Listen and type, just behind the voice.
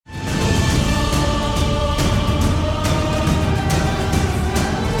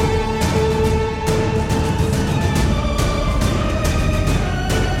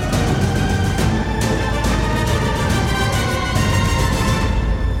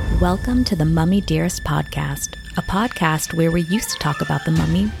Welcome to the Mummy Dearest podcast, a podcast where we used to talk about the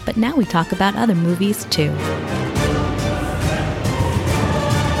mummy, but now we talk about other movies too.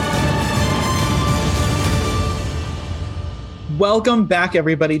 Welcome back,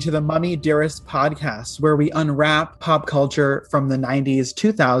 everybody, to the Mummy Dearest podcast, where we unwrap pop culture from the 90s,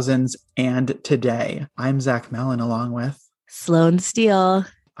 2000s, and today. I'm Zach Mellon, along with Sloan Steele.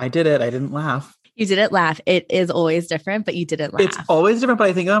 I did it. I didn't laugh. You didn't laugh. It is always different, but you didn't laugh. It's always different, but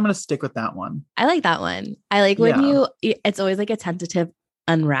I think I'm going to stick with that one. I like that one. I like when it's always like a tentative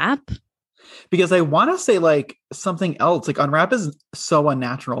unwrap. Because I want to say like something else. Like unwrap is so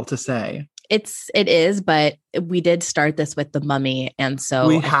unnatural to say. It is, but we did start this with the mummy. And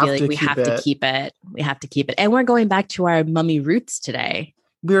so I feel like we have to keep it. We have to keep it. And we're going back to our mummy roots today.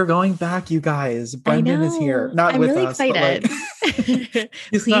 We're going back, you guys. Brendan is here. Not with us. I'm really excited.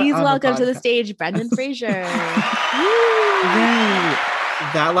 Please welcome to the stage, Brendan Fraser. Yay.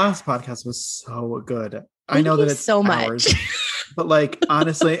 That last podcast was so good. I know that it's so hours, much. but like,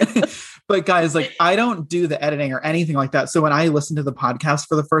 honestly, but guys, like I don't do the editing or anything like that. So when I listen to the podcast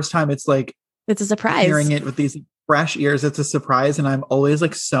for the first time, it's like, it's a surprise. Hearing it with these fresh ears, it's a surprise. And I'm always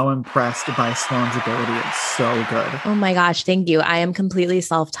like so impressed by Sloan's ability. It's so good. Oh my gosh. Thank you. I am completely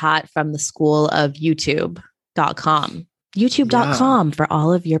self-taught from the school of YouTube.com. YouTube.com for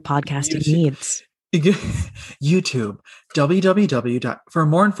all of your podcasting needs. YouTube, For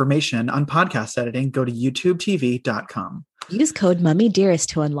more information on podcast editing, go to youtubetv.com. Use code MummyDearest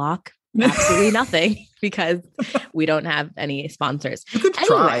to unlock absolutely nothing because we don't have any sponsors. You could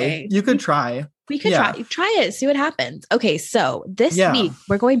try. We could try. Try it. See what happens. Okay. So this week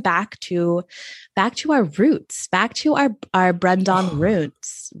we're going back to our roots, back to our Brendan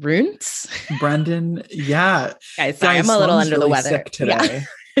roots. Brendan. Yeah. Guys, sorry, I'm a little under the weather sick today.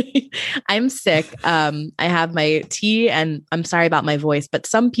 Yeah. I'm sick. I have my tea and I'm sorry about my voice, but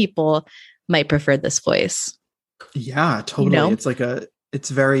some people might prefer this voice. Yeah, totally. You know? It's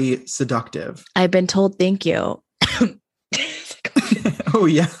very seductive. I've been told, thank you. Oh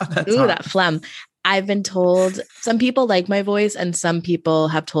yeah. That phlegm. I've been told some people like my voice and some people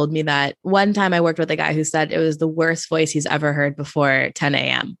have told me that one time I worked with a guy who said it was the worst voice he's ever heard before 10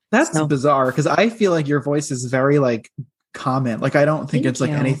 a.m. That's bizarre because I feel like your voice is very like common. Like I don't think it's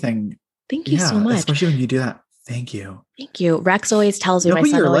like anything. Thank you so much. Especially when you do that. Thank you. Thank you. Rex always tells me, my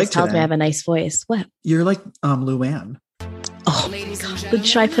son always tells me I have a nice voice. What? You're like Luann. Oh, God.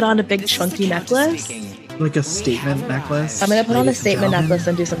 Should I put on a big chunky necklace? Like a statement necklace? I'm going to put on a statement necklace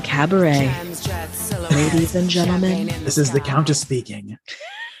and do some cabaret. Ladies and gentlemen. This is the Countess speaking.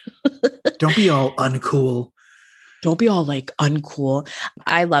 Don't be all uncool. Don't be all like uncool.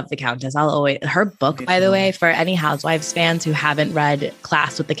 I love the Countess. Her book, by the way, for any Housewives fans who haven't read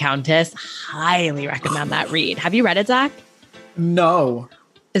Class with the Countess, highly recommend that read. Have you read it, Zach? No.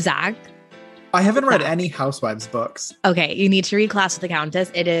 Zach? I haven't read any Housewives books. Okay, you need to read Class with the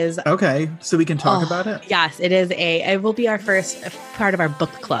Countess. It is... Okay, so we can talk about it? Yes, it will be our first part of our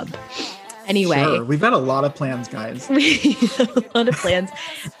book club. Anyway. Sure. We've got a lot of plans, guys. We have a lot of plans.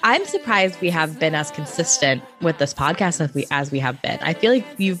 I'm surprised we have been as consistent with this podcast as we have been. I feel like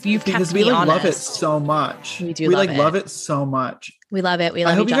you've kept me honest. Love it so much. We love it so much. We love it. We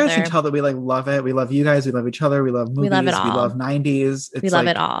love each other. I hope you guys can tell that we love it. We love you guys. We love each other. We love movies. We love it all. We love 90s. We love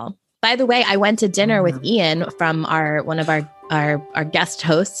it all. By the way, I went to dinner with Ian from one of our guest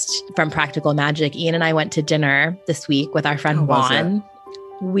hosts from Practical Magic. Ian and I went to dinner this week with our friend Juan.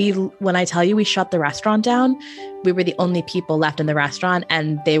 When I tell you we shut the restaurant down, we were the only people left in the restaurant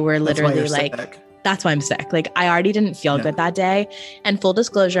and they were literally like, that's why I'm sick. Like I already didn't feel good that day. And full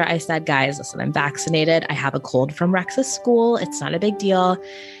disclosure, I said, guys, listen, I'm vaccinated. I have a cold from Rex's school. It's not a big deal.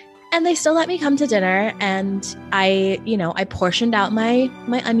 And they still let me come to dinner. And I portioned out my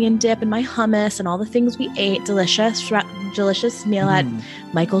onion dip and my hummus and all the things we ate. Delicious meal at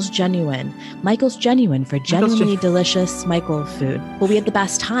Michael's Genuine. Michael's Genuine for genuinely delicious Michael food. Well, we had the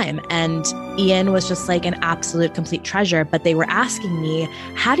best time. And Ian was just like an absolute complete treasure. But they were asking me,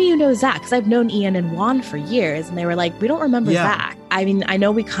 how do you know Zach? Because I've known Ian and Juan for years. And they were like, we don't remember Zach. I mean, I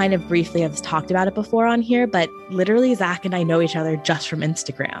know we kind of briefly have talked about it before on here, but literally Zach and I know each other just from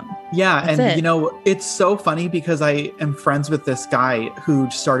Instagram. Yeah. It's so funny because I am friends with this guy who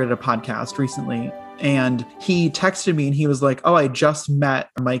started a podcast recently. And he texted me and he was like, oh, I just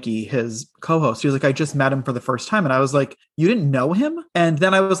met Mikey, his co-host. He was like, I just met him for the first time. And I was like, you didn't know him? And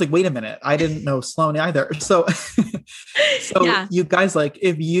then I was like, wait a minute. I didn't know Sloan either. So you guys, like,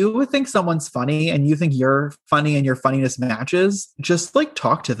 if you think someone's funny and you think you're funny and your funniness matches, just like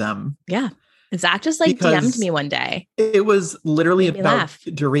talk to them. Yeah. Zach just like DM'd me one day. It was literally about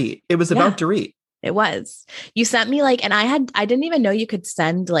Dorit. It was about Dorit. It was. You sent me like, and I didn't even know you could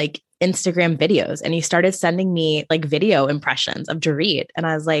send like Instagram videos, and you started sending me like video impressions of Dorit. And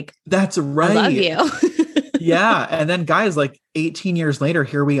I was like, that's right. I love you. Yeah. And then guys, like 18 years later,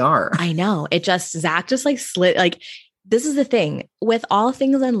 here we are. I know. Zach just like slid. Like, this is the thing with all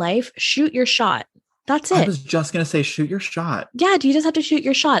things in life, shoot your shot. That's it. I was just going to say, shoot your shot. Yeah. You just have to shoot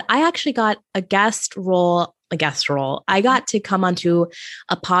your shot. I actually got a guest role. I got to come onto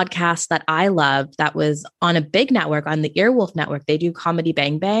a podcast that I loved that was on a big network, on the Earwolf network. They do Comedy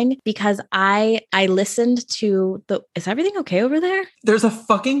Bang Bang, because I listened to is everything okay over there? There's a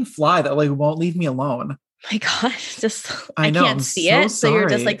fucking fly that like won't leave me alone. My God, I know, can't see it. So you're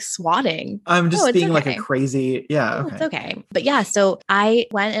just like swatting. I'm just being like a crazy, yeah. Okay. It's okay. But yeah, so I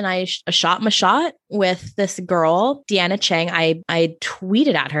went and I shot my shot with this girl, Deanna Chang. I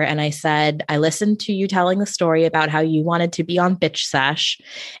tweeted at her and I said, I listened to you telling the story about how you wanted to be on Bitch Sesh,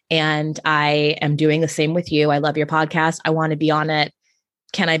 and I am doing the same with you. I love your podcast. I want to be on it.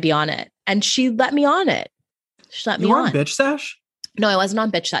 Can I be on it? And she let me on it. She let me on. You were on Bitch Sesh? No, I wasn't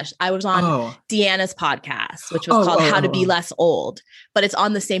on Bitch Sesh. I was on Deanna's podcast, which was called How to Be Less Old, but it's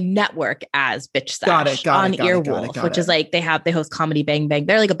on the same network as Bitch Sesh on Earwolf, which is like they host Comedy Bang Bang.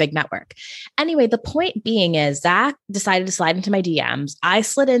 They're like a big network. Anyway, the point being is Zach decided to slide into my DMs. I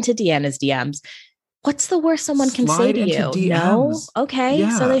slid into Deanna's DMs. What's the worst someone can say to you? DMs. No? Okay.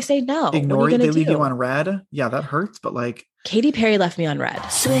 Yeah. So they say no. Ignore it. They leave you on red. Yeah, that hurts. But like Katy Perry left me on red.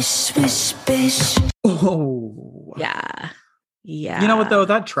 Swish, swish, bish. Oh. Yeah. Yeah. You know what, though?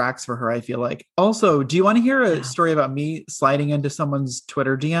 That tracks for her, I feel like. Also, do you want to hear a story about me sliding into someone's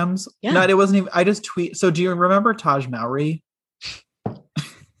Twitter DMs? Yeah. No, it wasn't even, I just tweet. So do you remember Taj Mowry?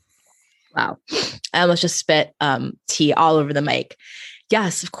 Wow. I almost just spit tea all over the mic.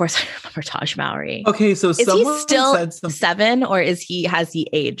 Yes, of course I remember Taj Mowry. Okay, so is he still 7 or has he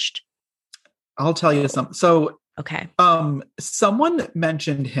aged? I'll tell you something. So okay. Someone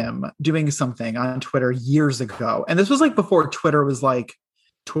mentioned him doing something on Twitter years ago. And this was like before Twitter was like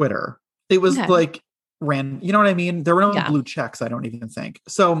Twitter. It was like you know what I mean? There were no blue checks, I don't even think.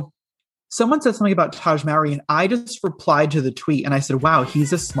 So someone said something about Taj Mowry and I just replied to the tweet and I said, wow,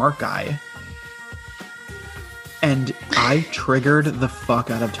 he's a smart guy. And I triggered the fuck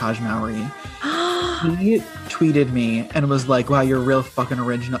out of Taj Mowry. He tweeted me and was like, wow, you're real fucking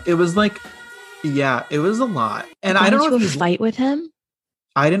original. It was like, yeah, it was a lot. And I don't know if you fight with him.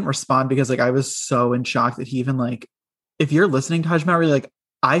 I didn't respond because like I was so in shock that he even like, if you're listening, Taj Mowry, like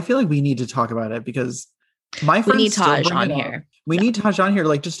I feel like we need to talk about it because my friends need Taj on here. We need Taj on here,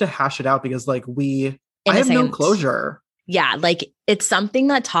 like just to hash it out because like I have no closure. Yeah, like it's something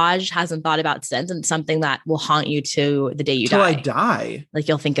that Taj hasn't thought about since, and something that will haunt you to the day you die. Till I die. Like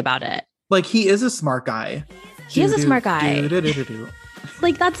you'll think about it. Like he is a smart guy. He is a smart guy.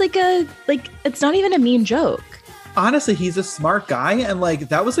 Like that's like it's not even a mean joke. Honestly, he's a smart guy and like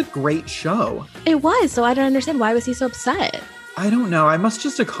that was a great show. It was. So I don't understand, why was he so upset? I don't know. I must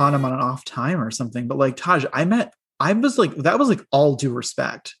just have caught him on an off time or something. But like Taj, I was like, that was like all due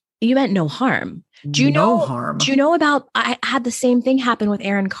respect. You meant no harm. Do you know harm? Do you know about, I had the same thing happen with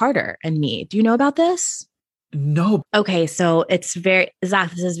Aaron Carter and me. Do you know about this? No. Okay. So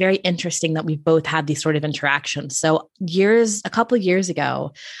Zach, this is very interesting that we both had these sort of interactions. So a couple of years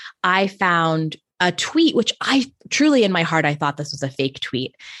ago, I found a tweet, which I truly in my heart, I thought this was a fake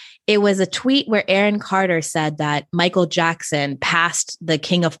tweet. It was a tweet where Aaron Carter said that Michael Jackson passed the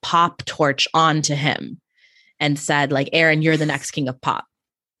King of Pop torch on to him and said like, Aaron, you're the next King of Pop.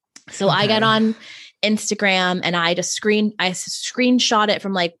 So I got on Instagram and I screenshot it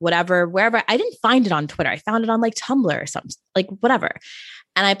from like wherever. I didn't find it on Twitter. I found it on like Tumblr or something, like whatever.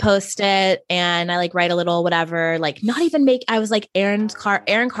 And I post it and I like write a little whatever, like I was like Aaron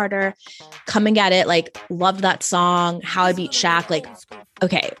Carter, come and get it. Like loved that song, How I Beat Shaq. Like,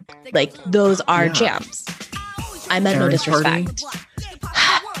 okay. Like those are jams. I meant no disrespect.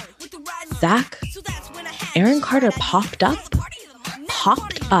 Zach, Aaron Carter popped up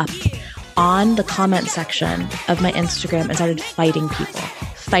on the comment section of my Instagram and started fighting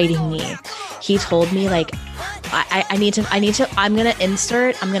me. He told me like, I'm going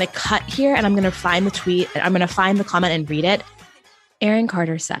to cut here and I'm going to find the tweet. I'm going to find the comment and read it. Aaron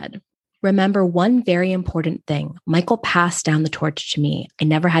Carter said, remember one very important thing. Michael passed down the torch to me. I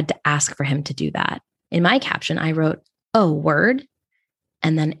never had to ask for him to do that. In my caption, I wrote, oh, word.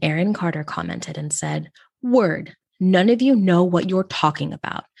 And then Aaron Carter commented and said, word. None of you know what you're talking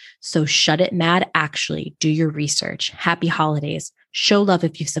about. So shut it mad. Actually, do your research. Happy holidays. Show love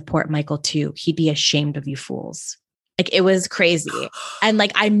if you support Michael too. He'd be ashamed of you fools. Like it was crazy. And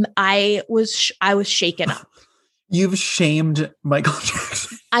like I was shaken up. You've shamed Michael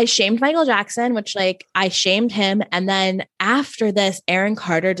Jackson. I shamed Michael Jackson, which like I shamed him. And then after this, Aaron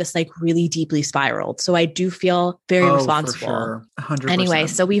Carter just like really deeply spiraled. So I do feel very responsible. For sure. 100%. Anyway,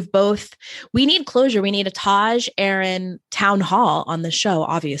 so we need closure. We need a Taj Aaron town hall on the show,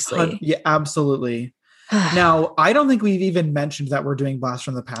 obviously. Yeah, absolutely. Now, I don't think we've even mentioned that we're doing Blast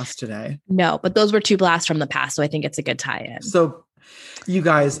from the Past today. No, but those were two blasts from the past. So I think it's a good tie-in. So you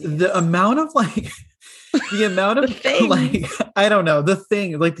guys, the amount of like, like, I don't know, the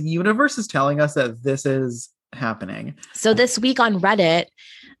thing, like the universe is telling us that this is happening. So this week on Reddit,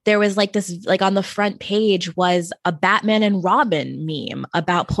 there was like this, like on the front page was a Batman and Robin meme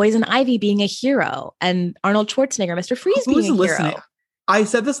about Poison Ivy being a hero and Arnold Schwarzenegger, Mr. Freeze being a hero. I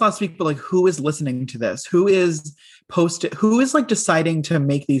said this last week, but like, who is listening to this? Who is like deciding to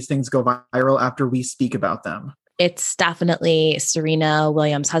make these things go viral after we speak about them? It's definitely Serena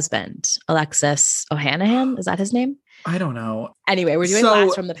Williams' husband, Alexis Ohanian. Is that his name? I don't know. Anyway, we're doing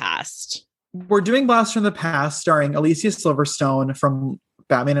Blast from the Past. We're doing Blast from the Past starring Alicia Silverstone from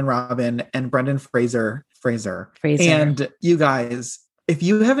Batman and Robin and Brendan Fraser. And you guys, if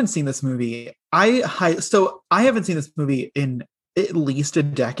you haven't seen this movie, I haven't seen this movie in at least a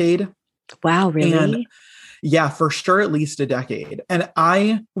decade. Wow, really? And yeah, for sure, at least a decade. And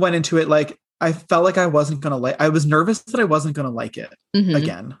I went into it like, I felt like I wasn't going to like, I was nervous that I wasn't going to like it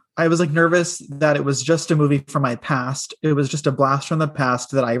again. I was like nervous that it was just a movie from my past. It was just a blast from the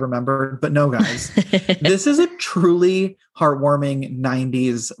past that I remembered. But no, guys, this is a truly heartwarming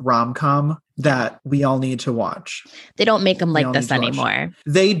 90s rom-com that we all need to watch. They don't make them like this anymore.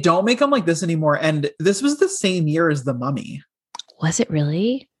 They don't make them like this anymore. And this was the same year as The Mummy. Was it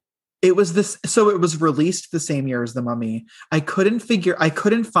really? It was this. So it was released the same year as The Mummy. I couldn't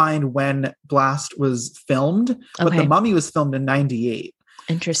find when Blast was filmed, but The Mummy was filmed in 98.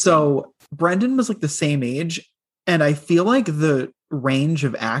 Interesting. So Brendan was like the same age. And I feel like the range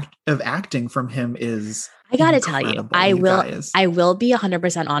of acting from him is, I got to tell you, I will be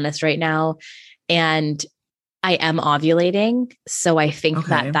 100% honest right now. And I am ovulating. So I think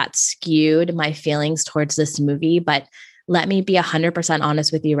that skewed my feelings towards this movie, but let me be 100%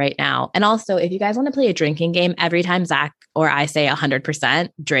 honest with you right now. And also, if you guys want to play a drinking game, every time Zach or I say 100%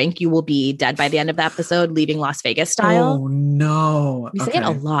 drink, you will be dead by the end of the episode, leaving Las Vegas style. Oh, no. We say it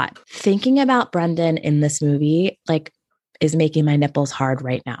a lot. Thinking about Brendan in this movie, like, is making my nipples hard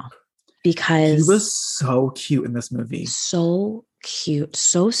right now because he was so cute in this movie. So cute,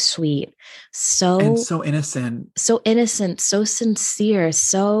 so sweet, so innocent, so sincere,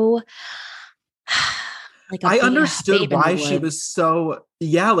 so... Like I understood why she was so,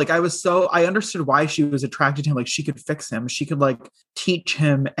 I understood why she was attracted to him. Like she could fix him. She could like teach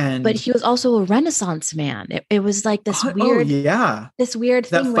him. But he was also a Renaissance man. It was like this weird, this weird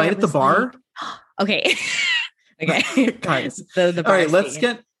thing. That fight at the bar. Like, okay. Guys. The bar all right, scene. Let's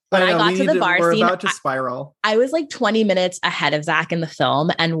get, when I got to the bar we're scene, about to spiral. I was like 20 minutes ahead of Zach in the film.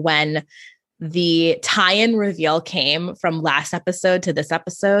 And when the tie-in reveal came from last episode to this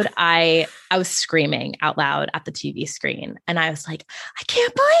episode, I was screaming out loud at the TV screen. And I was like, I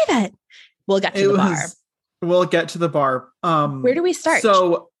can't believe it. We'll get to the bar. We'll get to the bar. Where do we start?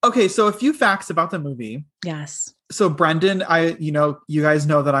 So a few facts about the movie. Yes. So Brendan, you guys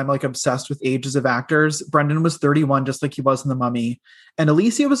know that I'm like obsessed with ages of actors. Brendan was 31, just like he was in The Mummy. And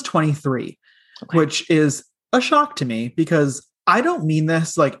Alicia was 23, which is a shock to me because I don't mean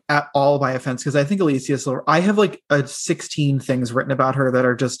this like at all by offense, because I think I have like 16 things written about her that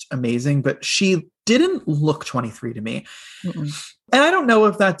are just amazing, but she didn't look 23 to me. Mm-mm. And I don't know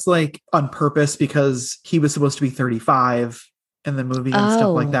if that's like on purpose because he was supposed to be 35 in the movie and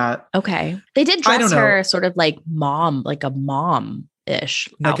stuff like that. Okay. They did dress her sort of like mom, like a mom-ish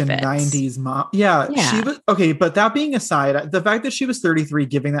like outfit. A 90s mom. Yeah. She was okay. But that being aside, the fact that she was 33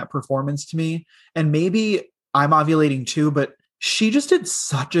 giving that performance to me, and maybe I'm ovulating too, but she just did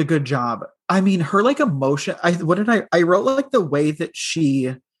such a good job. I mean, her like emotion. I wrote like the way that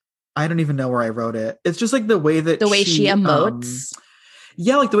I don't even know where I wrote it. It's just like the way she emotes.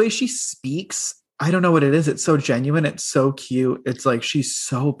 Like the way she speaks. I don't know what it is. It's so genuine. It's so cute. It's like, she's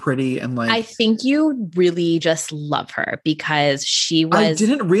so pretty. And like, I think you really just love her because I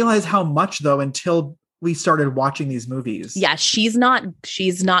didn't realize how much though, until we started watching these movies. Yeah. She's not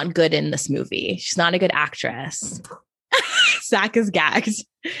good in this movie. She's not a good actress. Zach is gagged.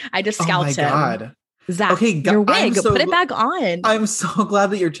 I just scalped him. Oh my God. Zach, okay, your wig, put it back on. I'm so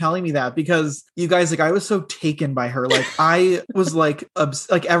glad that you're telling me that because you guys, like, I was so taken by her. Like, I was like,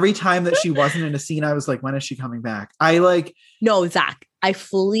 every time that she wasn't in a scene, I was like, when is she coming back? No, Zach, I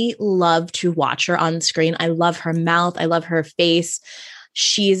fully love to watch her on screen. I love her mouth. I love her face.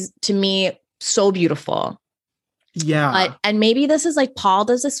 She's, to me, so beautiful. Yeah. And maybe this is like Paul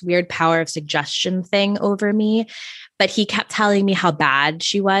does this weird power of suggestion thing over me, but he kept telling me how bad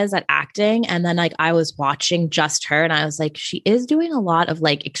she was at acting. And then like I was watching just her and I was like, she is doing a lot of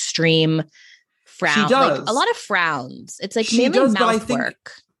like extreme frown, like a lot of frowns. It's like she mainly does, mouth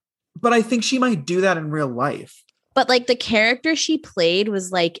work. But I think she might do that in real life. But like the character she played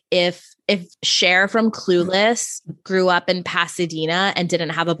was like if Cher from Clueless grew up in Pasadena and didn't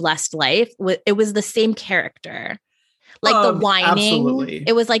have a blessed life, it was the same character. Like the whining. Absolutely.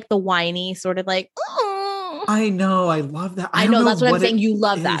 It was like the whiny sort of like, oh. I know. I love that. I know that's what I'm saying. You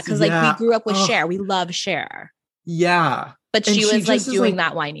love that because like we grew up with Cher. We love Cher. Yeah. But she was like doing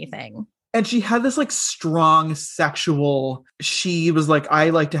that whiny thing. And she had this like strong sexual, she was like, I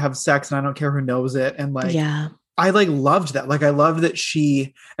like to have sex and I don't care who knows it. And like, yeah. I like loved that. Like I loved that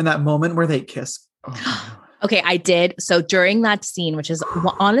she, and that moment where they kiss. Oh. Okay, I did. So during that scene, which is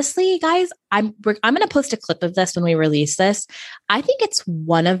honestly, guys, I'm going to post a clip of this when we release this. I think it's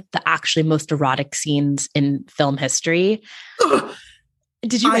one of the actually most erotic scenes in film history.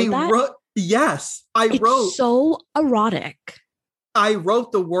 Did you write that? Yes, it's so erotic. I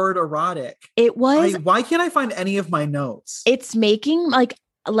wrote the word erotic. It was. Why can't I find any of my notes? It's making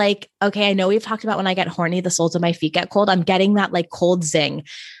like, okay, I know we've talked about when I get horny, the soles of my feet get cold. I'm getting that like cold zing.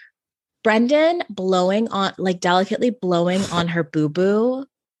 Brendan blowing on, like delicately blowing on her boo-boo.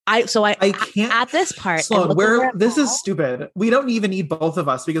 I can't at this part. Sloan, this is stupid. We don't even need both of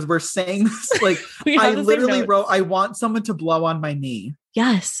us because we're saying this like I literally wrote, I want someone to blow on my knee.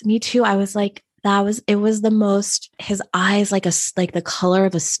 Yes, me too. I was like, it was the most, his eyes like the color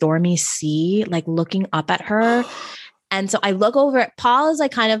of a stormy sea, like looking up at her. And so I look over at Paul is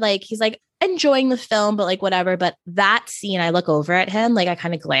like kind of like, he's like enjoying the film, but like whatever. But that scene, I look over at him, like I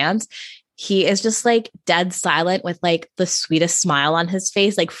kind of glance. He is just like dead silent with like the sweetest smile on his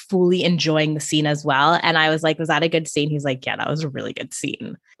face, like fully enjoying the scene as well. And I was like, was that a good scene? He's like, yeah, that was a really good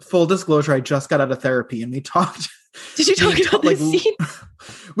scene. Full disclosure, I just got out of therapy and we talked. Did you talk about the scene?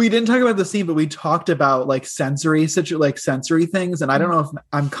 We didn't talk about the scene, but we talked about like sensory things. And I don't know if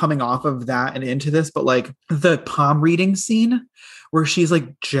I'm coming off of that and into this, but like the palm reading scene where she's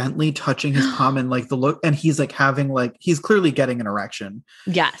like gently touching his palm and like the look, and he's like having like, he's clearly getting an erection.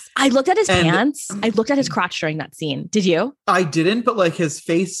 Yes. I looked at his pants. I looked at his crotch during that scene. Did you? I didn't, but like his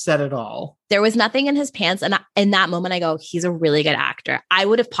face said it all. There was nothing in his pants. And in that moment I go, he's a really good actor. I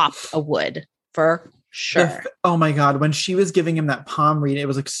would have popped a wood for sure. Oh my God. When she was giving him that palm reading, it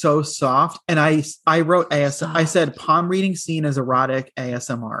was like so soft. And I wrote ASMR. I said palm reading scene is erotic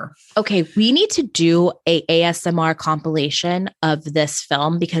ASMR. Okay. We need to do a ASMR compilation of this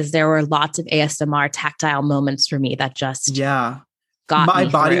film because there were lots of ASMR tactile moments for me that just got my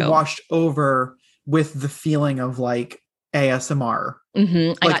me body through. Washed over with the feeling of like ASMR.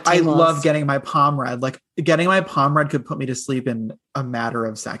 Mm-hmm. Like I love getting my palm read. Like getting my palm read could put me to sleep in a matter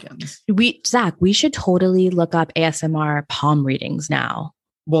of seconds. Zach, we should totally look up ASMR palm readings now.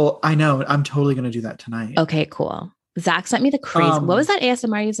 Well, I know. I'm totally going to do that tonight. Okay, cool. Zach sent me the crazy. What was that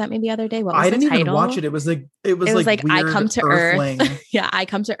ASMR you sent me the other day? What was I didn't the title? even watch it. It was like like weird I come to Earthling. Earth. Yeah, I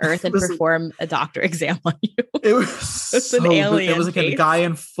come to Earth and perform a doctor exam on you. It was an alien. It was like a guy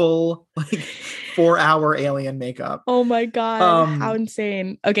in full like 4-hour alien makeup. Oh my God. How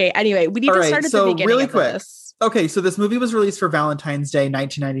insane. Okay. Anyway, we need to start at the beginning really of quick. This. Okay. So this movie was released for Valentine's Day,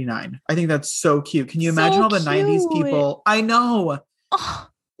 1999. I think that's so cute. Can you imagine all the 90s people? I know. Oh,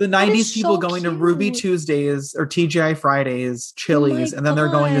 the 90s people going to Ruby Tuesdays or TGI Fridays, Chili's, and then they're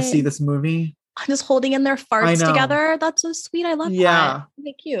going to see this movie. I'm just holding in their farts together. That's so sweet. I love that. Yeah.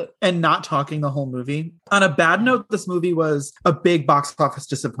 Really cute. And not talking the whole movie. On a bad note, this movie was a big box office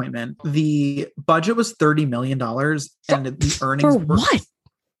disappointment. The budget was $30 million and the earnings for were... what?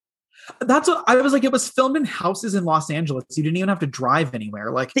 That's what I was like. It was filmed in houses in Los Angeles. You didn't even have to drive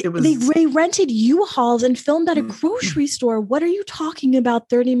anywhere. Like it was. They rented U-Hauls and filmed at a grocery store. What are you talking about?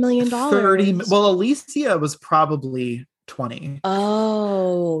 $30 million. Well, Alicia was probably 20.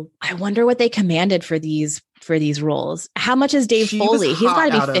 Oh, I wonder what they commanded for these roles. How much is Dave Foley? He's got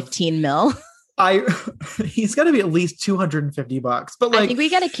to be 15 mil. He's got to be at least $250. But like, I think we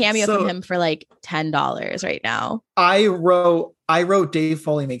get a cameo from him for like $10 right now. I wrote Dave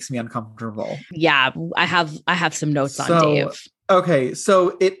Foley makes me uncomfortable. Yeah, I have some notes on Dave. Okay,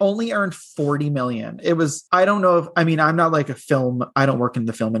 so it only earned 40 million. It was, I don't know if, I mean, I'm not like I don't work in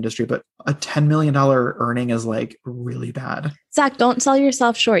the film industry, but a $10 million earning is like really bad. Zach, don't sell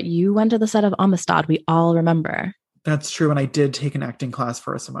yourself short. You went to the set of Amistad. We all remember. That's true. And I did take an acting class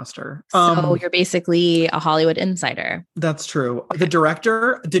for a semester. So you're basically a Hollywood insider. That's true. Okay. The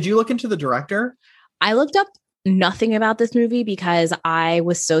director, did you look into the director? I looked up nothing about this movie because I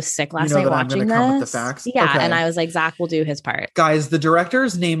was so sick last night watching this. Come with the facts? Yeah. Okay. And I was like, Zach will do his part. Guys, the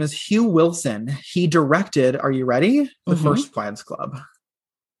director's name is Hugh Wilson. He directed, are you ready? The first Wives Club.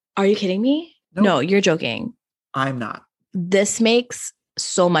 Are you kidding me? Nope. No, you're joking. I'm not. This makes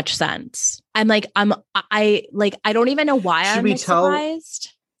so much sense. I don't even know why I'm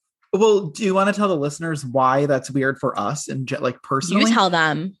surprised. Well, do you want to tell the listeners why that's weird for us and like personally? You tell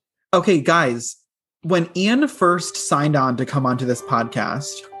them. Okay, guys. When Ian first signed on to come onto this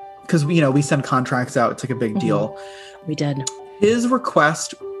podcast, because we send contracts out, it's like a big deal. We did. His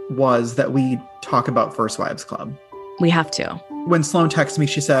request was that we talk about First Wives Club. We have to. When Sloan texted me,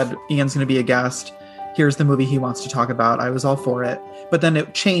 she said, Ian's going to be a guest. Here's the movie he wants to talk about. I was all for it. But then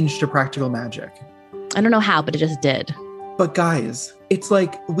it changed to Practical Magic. I don't know how, but it just did. But guys, it's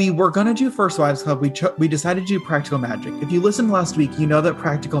like we were going to do First Wives Club. We decided to do Practical Magic. If you listened last week, you know that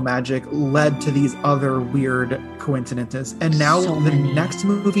Practical Magic led to these other weird coincidences. And now the next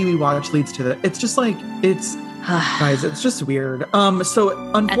movie we watch leads to that. It's just like, guys, it's just weird.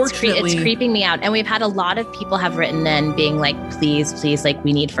 So unfortunately, it's creeping me out. And we've had a lot of people have written in being like, please, like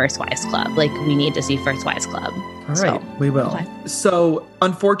we need First Wives Club. Like we need to see First Wives Club. All right, we will. Okay. So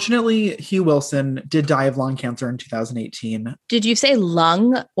unfortunately, Hugh Wilson did die of lung cancer in 2018. Did you say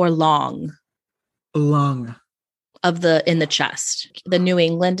lung or long? Lung. In the chest. The New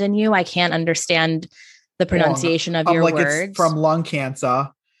England in you. I can't understand the pronunciation of your words. It's from lung cancer.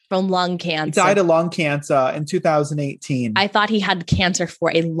 From lung cancer. He died of lung cancer in 2018. I thought he had cancer for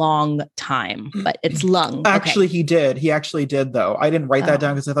a long time, but it's lung. Actually, he did. He actually did, though. I didn't write that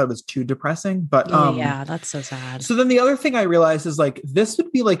down because I thought it was too depressing. But yeah, that's so sad. So then the other thing I realized is like this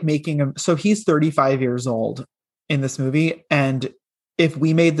would be like making him. So he's 35 years old in this movie, and if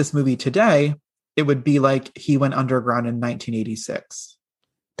we made this movie today, it would be like he went underground in 1986.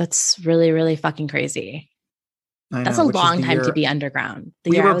 That's really, really fucking crazy. That's a long time to be underground.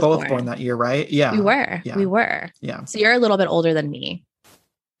 We were both born that year, right? Yeah. We were. Yeah. We were. Yeah. So you're a little bit older than me.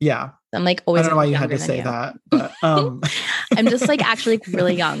 Yeah. I'm like always. I don't know why you had to say that, but I'm just like actually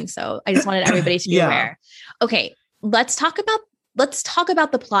really young. So I just wanted everybody to be aware. Okay. Let's talk about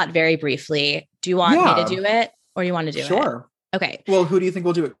the plot very briefly. Do you want me to do it or you want to do it? Sure. Okay. Well, who do you think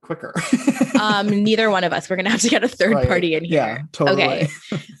will do it quicker? Neither one of us. We're going to have to get a third party in here. Yeah, totally. Okay.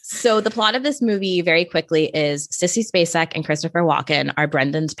 So the plot of this movie very quickly is Sissy Spacek and Christopher Walken are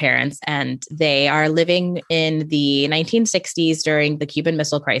Brendan's parents, and they are living in the 1960s during the Cuban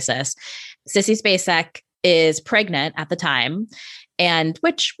Missile Crisis. Sissy Spacek is pregnant at the time, and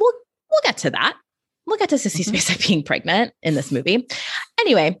which we'll get to that. We'll get to Sissy Spacek being pregnant in this movie.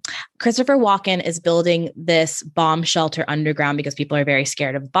 Anyway, Christopher Walken is building this bomb shelter underground because people are very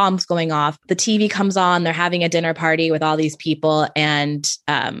scared of bombs going off. The TV comes on. They're having a dinner party with all these people. And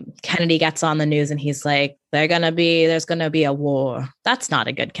Kennedy gets on the news and he's like, there's going to be a war. That's not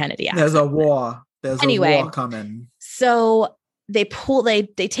a good Kennedy accent. There's a war. There's a war coming. So they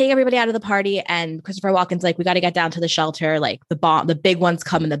take everybody out of the party and Christopher Walken's like, we got to get down to the shelter. Like the big one's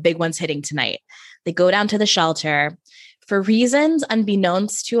coming. The big one's hitting tonight. They go down to the shelter for reasons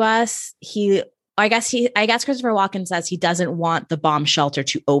unbeknownst to us. I guess Christopher Walken says he doesn't want the bomb shelter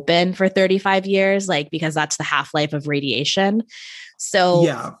to open for 35 years, like, because that's the half-life of radiation.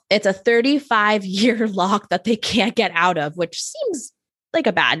 So it's a 35-year lock that they can't get out of, which seems like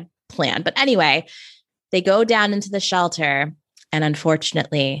a bad plan. But anyway, they go down into the shelter. And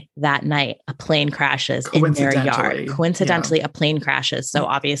unfortunately, that night, a plane crashes in their yard. Coincidentally, a plane crashes. So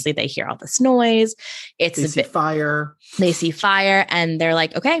obviously they hear all this noise. They see fire. They see fire and they're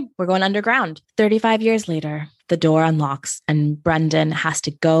like, okay, we're going underground. 35 years later, the door unlocks and Brendan has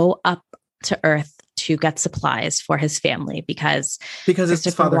to go up to Earth to get supplies for his family because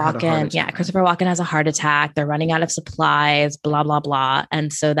his father had a heart attack. Yeah, Christopher Walken has a heart attack. They're running out of supplies, blah, blah, blah.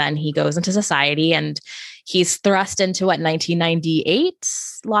 And so then he goes into society and he's thrust into 1998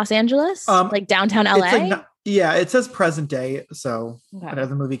 Los Angeles, like downtown LA. It says present day. So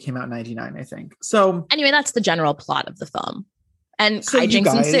the movie came out in 99, I think. So anyway, that's the general plot of the film. And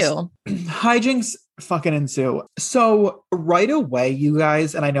hijinks ensue. Hijinks fucking ensue. So right away, you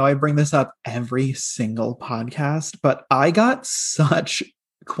guys, and I know I bring this up every single podcast, but I got such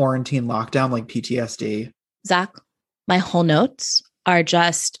quarantine lockdown, like PTSD. Zach, my whole notes are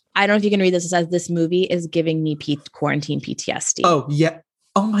just, I don't know if you can read this. It says this movie is giving me quarantine PTSD. Oh, yeah.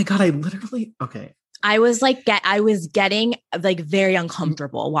 Oh my God. Okay. I was getting like very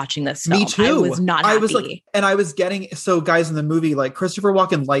uncomfortable watching this film. Me too. I was not happy. So guys, in the movie, like Christopher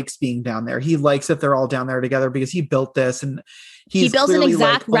Walken likes being down there. He likes that they're all down there together because he built this and he builds an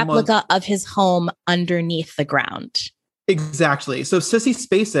exact replica of his home underneath the ground. Exactly. So Sissy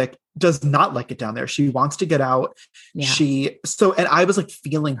Spacek does not like it down there. She wants to get out. Yeah. And I was like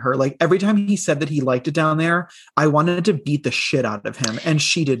feeling her. Like every time he said that he liked it down there, I wanted to beat the shit out of him. And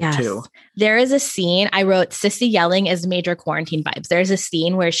she did too. There is a scene I wrote, Sissy yelling is major quarantine vibes. There's a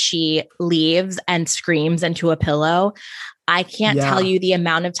scene where she leaves and screams into a pillow. I can't tell you the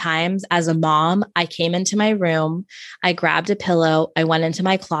amount of times as a mom, I came into my room, I grabbed a pillow, I went into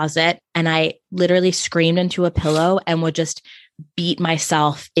my closet, and I literally screamed into a pillow and would just beat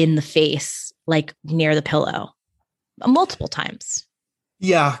myself in the face, like near the pillow multiple times.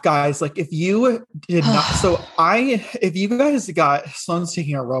 Yeah, guys, like if you did not, if you guys got, Sloane's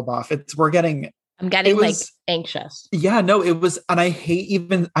taking a robe off, I'm getting like anxious. Yeah, no, it was, and I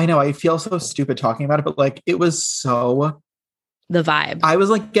know I feel so stupid talking about it, but like, it was so the vibe. I was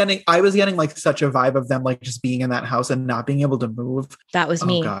getting like such a vibe of them, like just being in that house and not being able to move. That was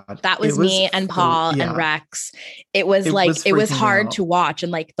me. God. That was me and Paul and Rex. It was hard to watch.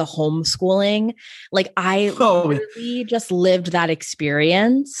 And like the homeschooling, like I literally just lived that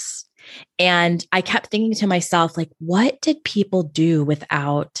experience. And I kept thinking to myself, like, what did people do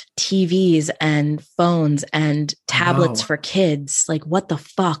without TVs and phones and tablets for kids? Like, what the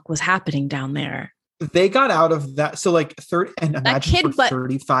fuck was happening down there? They got out of that. So like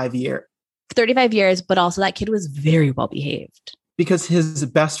 35 years. 35 years, but also that kid was very well behaved. Because his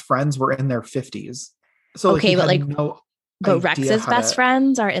best friends were in their 50s. So but Rex's best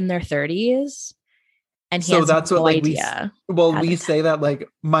friends are in their 30s. And he has no idea. We say that like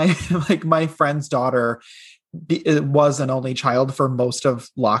my friend's daughter was an only child for most of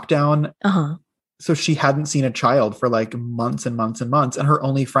lockdown. Uh-huh. So she hadn't seen a child for like months and months and months. And her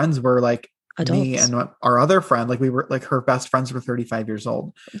only friends were like adults. Me and our other friend, like we were like her best friends were 35 years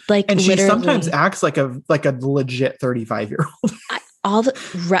old. Like, and she sometimes acts like a legit 35-year-old. All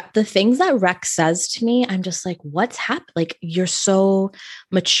the things that Rex says to me, I'm just like, what's happened? Like, you're so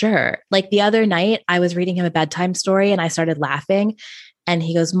mature. Like the other night I was reading him a bedtime story and I started laughing and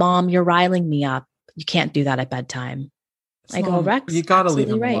he goes, Mom, you're riling me up. You can't do that at bedtime. I go, Rex, you gotta leave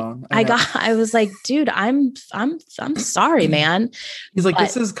him alone. I was like, dude, I'm sorry, man. He's like,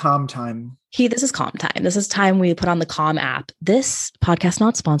 this is calm time. This is calm time. This is time we put on the Calm app. This podcast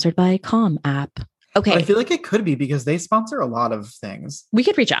not sponsored by Calm app. Okay. But I feel like it could be because they sponsor a lot of things. We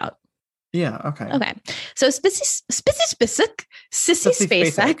could reach out. Yeah. Okay. Okay. So Sissy Spacek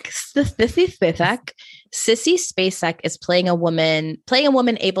is playing a woman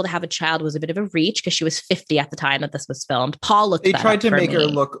able to have a child was a bit of a reach because she was 50 at the time that this was filmed. Paul looked. They tried to make her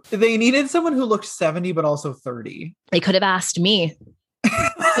look. They needed someone who looked 70 but also 30. They could have asked me.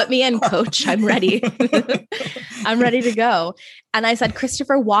 Put me in, coach. I'm ready. I'm ready to go. And I said,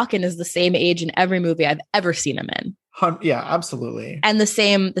 Christopher Walken is the same age in every movie I've ever seen him in. Yeah, absolutely. And the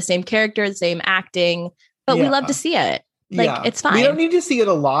same character, the same acting, but we love to see it. Like, it's fine. We don't need to see it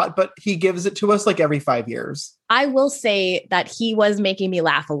a lot, but he gives it to us like every 5 years. I will say that he was making me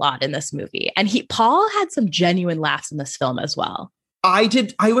laugh a lot in this movie. And Paul had some genuine laughs in this film as well. I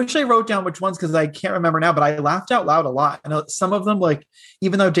did. I wish I wrote down which ones because I can't remember now, but I laughed out loud a lot. And some of them, like,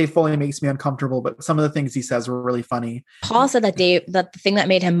 even though Dave Foley makes me uncomfortable, but some of the things he says were really funny. Paul said that the thing that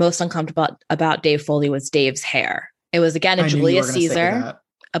made him most uncomfortable about Dave Foley was Dave's hair. It was again a Julius Caesar,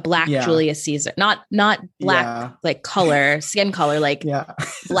 a black Julius Caesar, not black like color, skin color, like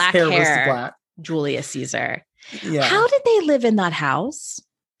black hair black. Julius Caesar. Yeah. How did they live in that house,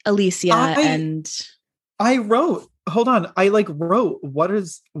 Alicia? I wrote. Hold on. I wrote, what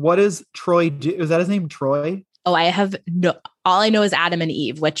is Troy do? Is that his name, Troy? Oh, I have all I know is Adam and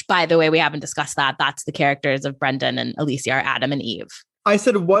Eve, which by the way, we haven't discussed that. That's the characters of Brendan and Alicia are Adam and Eve. I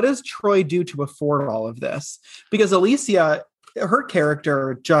said, what does Troy do to afford all of this? Because Alicia, her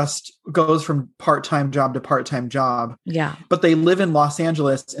character just goes from part-time job to part-time job. Yeah. But they live in Los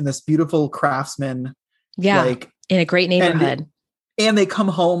Angeles in this beautiful Craftsman. Yeah. In a great neighborhood. And they come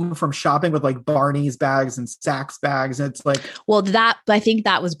home from shopping with like Barney's bags and Saks bags. And it's like, well, I think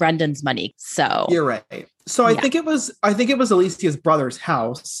that was Brendan's money. So you're right. So I think it was Alicia's brother's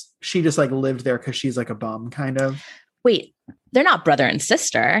house. She just like lived there because she's like a bum kind of. Wait, they're not brother and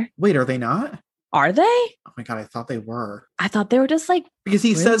sister. Wait, are they not? Are they? Oh my God, I thought they were. I thought they were just like, because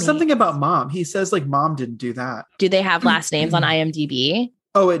he says something about mom. He says like mom didn't do that. Do they have last names on IMDb?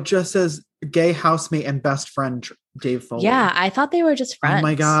 Oh, it just says gay housemate and best friend Dave Foley. Yeah, I thought they were just friends. Oh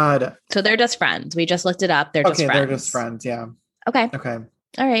my God. So they're just friends. We just looked it up. They're just friends. They're just friends. Yeah. Okay.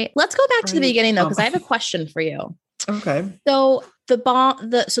 All right. Let's go back to the beginning though, because I have a question for you. Okay. So the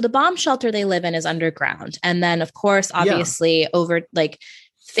bomb shelter they live in is underground. And then of course, obviously over like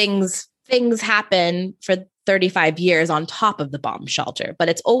things things happen for 35 years on top of the bomb shelter, but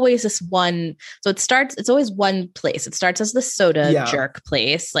it's always this one. So it's always one place. It starts as the soda jerk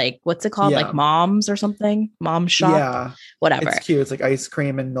place. Like, what's it called? Like Mom's or something? Mom's shop? Yeah. Whatever. It's cute. It's like ice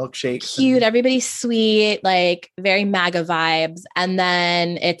cream and milkshakes. Cute. Everybody's sweet, like very MAGA vibes. And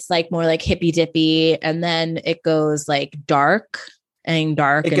then it's like more like hippy dippy. And then it goes like dark and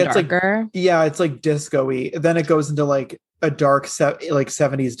darker. It's like disco-y. Then it goes into like a dark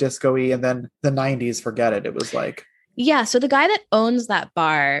 70s disco-y, and then the 90s, forget it. It was like, yeah. So the guy that owns that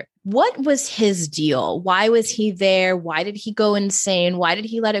bar, what was his deal? Why was he there? Why did he go insane? Why did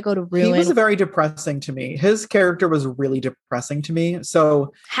he let it go to ruin? He was very depressing to me. His character was really depressing to me.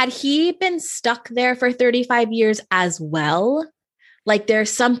 So had he been stuck there for 35 years as well? Like,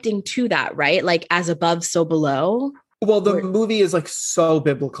 there's something to that, right? Like, as above, so below. Well, the movie is like so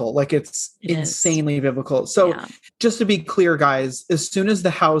biblical, like it's insanely biblical. So just to be clear, guys, as soon as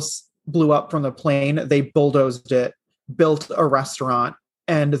the house blew up from the plane, they bulldozed it, built a restaurant,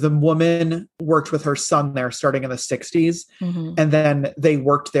 and the woman worked with her son there starting in the 60s. Mm-hmm. And then they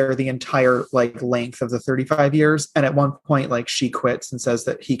worked there the entire like length of the 35 years. And at one point, like she quits and says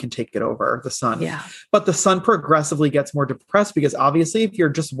that he can take it over, the son. Yeah. But the son progressively gets more depressed because obviously if you're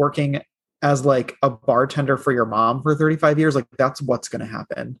just working as like a bartender for your mom for 35 years, like that's what's going to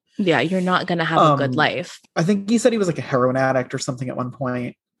happen. Yeah. You're not going to have a good life. I think he said he was like a heroin addict or something at one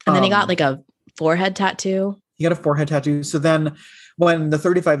point. And then he got like a forehead tattoo. He got a forehead tattoo. So then when the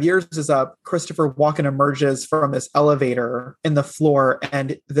 35 years is up, Christopher Walken emerges from this elevator in the floor.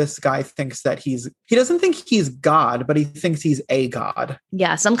 And this guy thinks that he doesn't think he's God, but he thinks he's a god.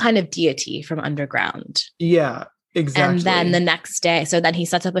 Yeah. Some kind of deity from underground. Yeah. Exactly. And then the next day, so then he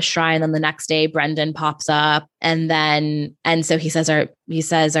sets up a shrine. And the next day, Brendan pops up, and so he says, "Are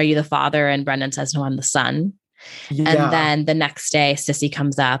you the father?" And Brendan says, "No, I'm the son." Yeah. And then the next day, Sissy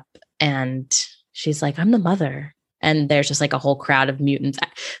comes up, and she's like, "I'm the mother." And there's just like a whole crowd of mutants.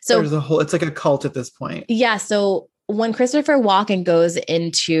 So it's like a cult at this point. Yeah. So when Christopher Walken goes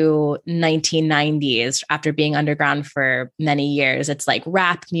into 1990s after being underground for many years, it's like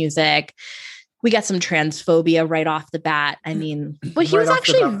rap music. We get some transphobia right off the bat. I mean, but he was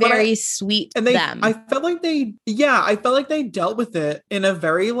actually very sweet to them. I felt like they dealt with it in a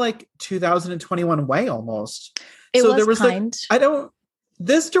very like 2021 way almost. There was kind.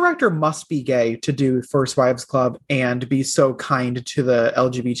 This director must be gay to do First Wives Club and be so kind to the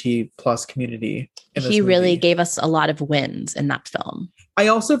LGBT plus community. He really gave us a lot of wins in that film. I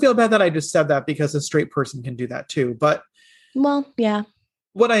also feel bad that I just said that because a straight person can do that too. But well, yeah.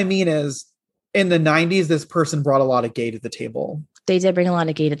 What I mean is, in the 90s, this person brought a lot of gay to the table. They did bring a lot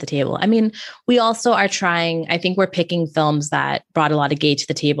of gay to the table. I mean, we also are trying, I think we're picking films that brought a lot of gay to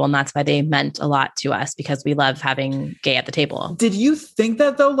the table. And that's why they meant a lot to us, because we love having gay at the table. Did you think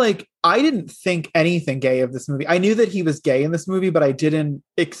that though? Like, I didn't think anything gay of this movie. I knew that he was gay in this movie, but I didn't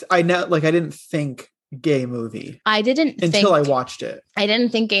think gay movie. I didn't until I watched it. I didn't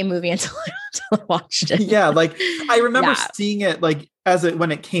think gay movie until I watched it. Yeah. Like I remember seeing it like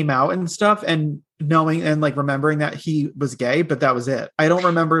when it came out and stuff, and knowing and like remembering that he was gay, but that was it. I don't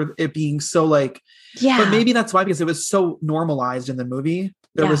remember it being so like, but maybe that's why, because it was so normalized in the movie.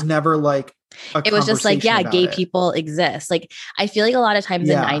 There was never like, it was just like, gay people exist. Like, I feel like a lot of times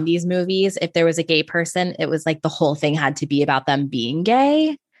in 90s movies, if there was a gay person, it was like the whole thing had to be about them being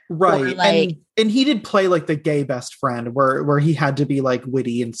gay. Right. Like, and he did play like the gay best friend where he had to be like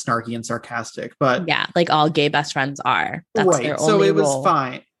witty and snarky and sarcastic, but yeah, like all gay best friends are. That's their only so it was role.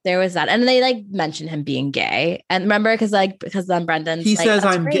 Fine. There was that. And they like mentioned him being gay. And remember, because then Brendan's he says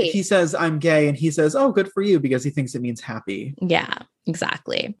I'm gay. He says I'm gay, and he says, "Oh, good for you," because he thinks it means happy. Yeah,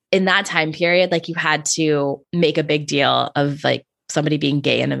 exactly. In that time period, like you had to make a big deal of like somebody being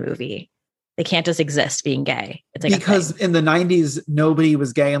gay in a movie. They can't just exist being gay. It's like because in the 90s, nobody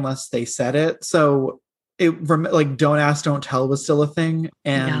was gay unless they said it. So like don't ask, don't tell was still a thing.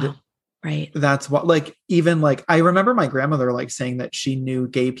 And right. That's what, like, even like, I remember my grandmother like saying that she knew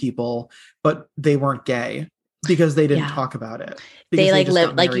gay people, but they weren't gay because they didn't talk about it. They like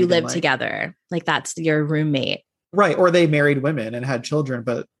live, like you live together. Like that's your roommate. Right. Or they married women and had children,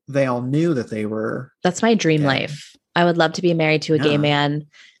 but they all knew that they were. That's my dream life. I would love to be married to a gay man,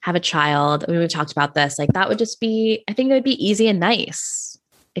 have a child. I mean, we've talked about this. Like that would just be, I think it would be easy and nice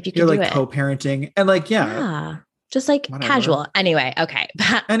if you could do like it. co-parenting and like, just like casual. Anyway. Okay.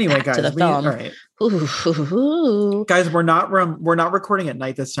 Anyway, guys, to the film. All right. Ooh. Guys, we're not recording at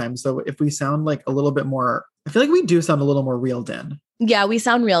night this time. So if we sound like a little bit more, I feel like we do sound a little more reeled in. Yeah, we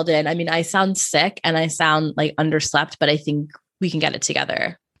sound reeled in. I mean, I sound sick and I sound like underslept, but I think we can get it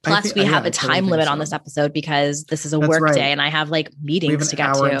together. Plus, we have a time limit on this episode because this is a work day and I have like meetings to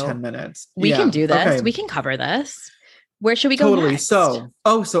get to. We have an hour and 10 minutes. We can do this. Okay. We can cover this. Where should we go next? So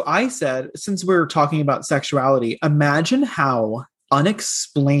I said, since we're talking about sexuality, imagine how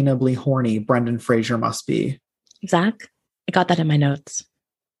unexplainably horny Brendan Fraser must be. Zach, I got that in my notes.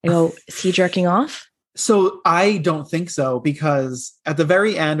 I go, is he jerking off? So I don't think so, because at the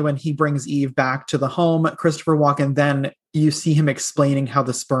very end, when he brings Eve back to the home, Christopher Walken, then you see him explaining how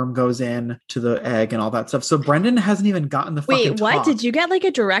the sperm goes in to the egg and all that stuff. So Brendan hasn't even gotten the fucking what? talk. Did you get like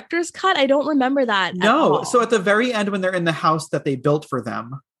a director's cut? I don't remember that. No. So at the very end, when they're in the house that they built for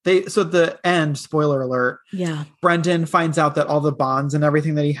them, so at the end, spoiler alert. Yeah. Brendan finds out that all the bonds and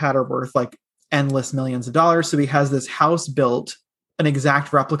everything that he had are worth like endless millions of dollars. So he has this house built, an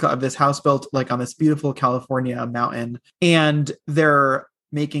exact replica of this house built like on this beautiful California mountain, and they're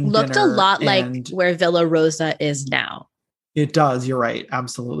making looked dinner a lot like where Villa Rosa is now. It does. You're right.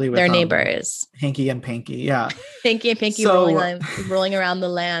 Absolutely. With their neighbors, Hanky and Panky. Yeah. Hanky and Panky rolling around the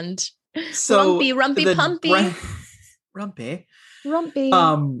land. So Rumpy, Pumpy.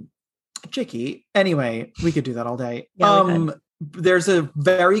 Rumpy. Chicky. Anyway, we could do that all day. Yeah, there's a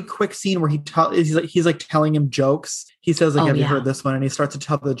very quick scene where he's like telling him jokes. He says, like, have you heard this one? And he starts to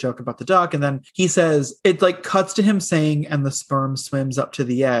tell the joke about the duck. And then he says, it like cuts to him saying, and the sperm swims up to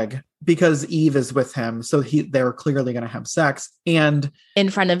the egg, because Eve is with him. So they're clearly going to have sex. And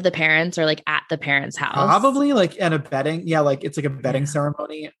in front of the parents, or like at the parents' house. Probably like at a bedding. Yeah. Like it's like a bedding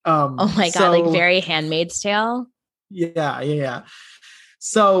ceremony. Oh my God. Like very Handmaid's Tale. Yeah.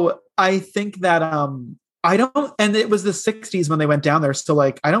 So I think that, and it was the 60s when they went down there. So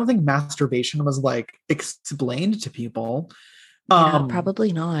like, I don't think masturbation was like explained to people.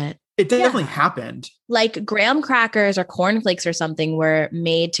 Probably not. It definitely happened. Like graham crackers or cornflakes or something were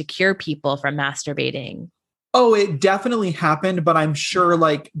made to cure people from masturbating. Oh, it definitely happened. But I'm sure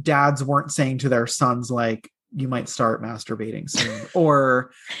like dads weren't saying to their sons, like, you might start masturbating soon.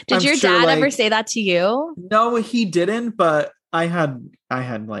 Or did your dad ever say that to you? No, he didn't. But I had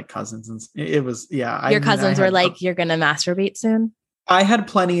like cousins, and it was, Your cousins were like, you're going to masturbate soon. I had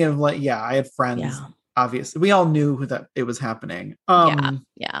plenty of I had friends. Yeah. Obviously we all knew that it was happening. We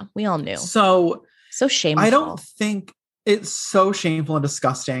all knew. So shameful. I don't think it's so shameful and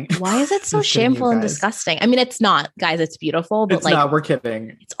disgusting. Why is it so shameful and disgusting? I mean, it's not, guys, it's beautiful, but we're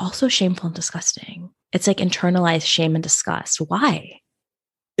kidding. It's also shameful and disgusting. It's like internalized shame and disgust. Why?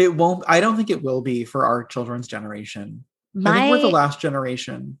 I don't think it will be for our children's generation. I think we're the last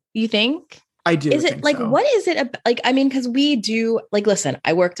generation. You think? I do. Is it like, so. What is it like? I mean, because we do, like, listen,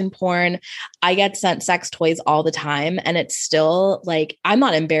 I worked in porn. I get sent sex toys all the time. And it's still like, I'm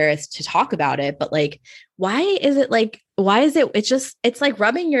not embarrassed to talk about it, but like, it's like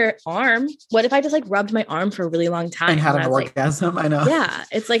rubbing your arm. What if I just like rubbed my arm for a really long time? And had an orgasm? I know. Yeah.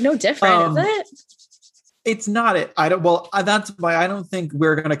 It's like no different, is it? It's not it. That's why I don't think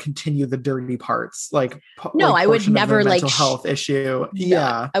we're going to continue the dirty parts. Like, no, I would never mental health issue.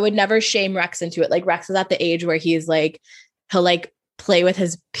 Yeah. I would never shame Rex into it. Like Rex is at the age where he'll like play with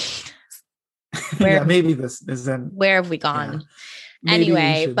his penis. Maybe this isn't. Where have we gone? Yeah.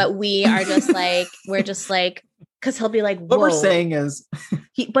 Anyway, but we are just like, cause he'll be like, whoa. What we're saying is,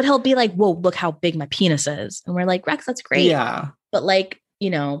 he'll be like, whoa, look how big my penis is. And we're like, Rex, that's great. Yeah. But like,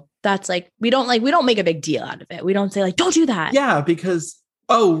 that's like, we don't make a big deal out of it. We don't say like, don't do that. Yeah. Because,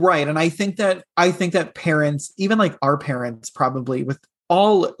 right. And I think that parents, even like our parents probably with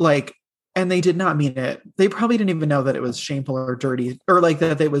all like, and they did not mean it. They probably didn't even know that it was shameful or dirty or like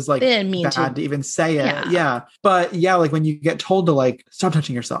that it was like bad to even say it. Yeah. But like when you get told to like, stop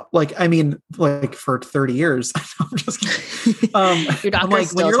touching yourself. Like, I mean, like for 30 years, I'm just kidding. Your doctor's like,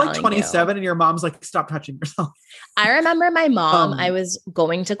 still when you're like 27 and your mom's like, stop touching yourself. I remember my mom, I was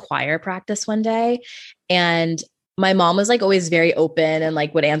going to choir practice one day and my mom was like always very open and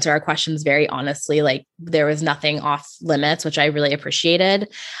like would answer our questions very honestly. Like there was nothing off limits, which I really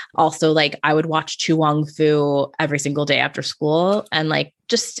appreciated. Also, like I would watch Tu Wong Fu every single day after school. And like,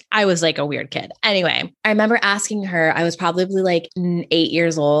 I was like a weird kid. Anyway, I remember asking her, I was probably like 8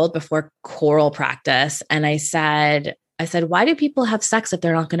 years old before choral practice. And I said, why do people have sex if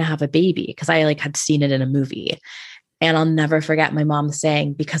they're not going to have a baby? Cause I like had seen it in a movie. And I'll never forget my mom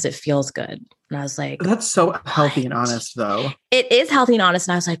saying, because it feels good. And I was like, that's so healthy and honest though. It is healthy and honest.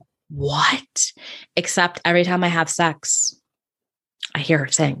 And I was like, what? Except every time I have sex, I hear her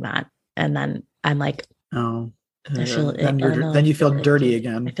saying that. And then I'm like, then you feel dirty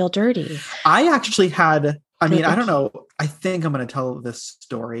again. I feel dirty. I actually had, I don't know. I think I'm going to tell this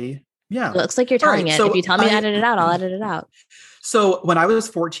story. Yeah. It looks like you're telling it. So if you tell me to edit it out, I'll edit it out. So when I was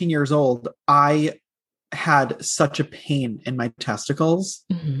 14 years old, I had such a pain in my testicles.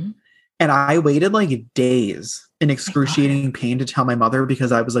 Mhm. And I waited like days in excruciating pain to tell my mother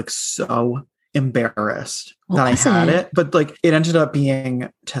because I was like so embarrassed that I had it. But like it ended up being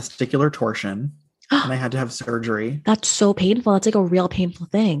testicular torsion and I had to have surgery. That's so painful. That's like a real painful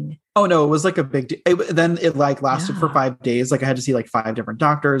thing. Oh no, it was like a big then it like lasted for 5 days. Like I had to see like 5 different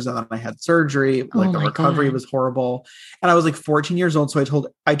doctors and then I had surgery. Like the recovery was horrible. And I was like 14 years old. So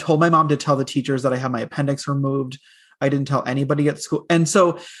I told my mom to tell the teachers that I had my appendix removed. I didn't tell anybody at school. And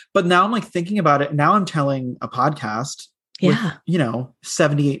so, but now I'm like thinking about it. Now I'm telling a podcast with,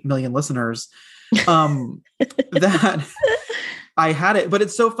 78 million listeners, that I had it. But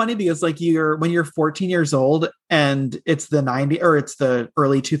it's so funny because like when you're 14 years old and it's the 90s or it's the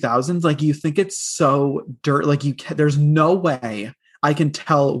early 2000s, like you think it's so dirt. Like there's no way I can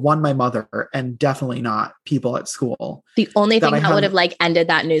tell my mother and definitely not people at school. The only thing that would have like ended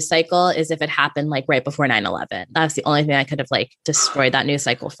that news cycle is if it happened like right before 9/11. That's the only thing I could have like destroyed that news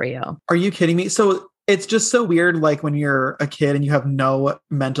cycle for you. Are you kidding me? So it's just so weird. Like when you're a kid and you have no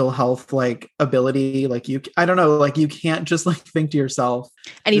mental health, like ability, like I don't know, like you can't just like think to yourself.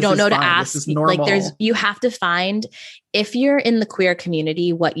 And you don't know to fine. ask. This is normal. Like you have to find, if you're in the queer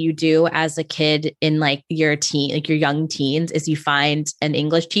community, what you do as a kid in like your young teens is you find an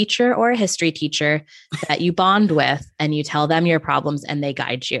English teacher or a history teacher that you bond with and you tell them your problems and they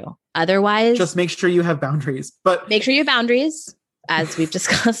guide you. Otherwise, just make sure you have boundaries, but make sure you have boundaries. As we've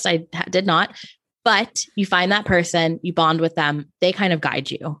discussed, I did not. But you find that person, you bond with them, they kind of guide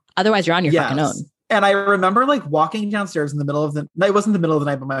you. Otherwise, you're on your fucking own. And I remember like walking downstairs in the middle of the night. It wasn't the middle of the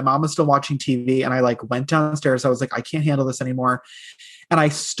night, but my mom was still watching TV. And I like went downstairs. I was like, I can't handle this anymore. And I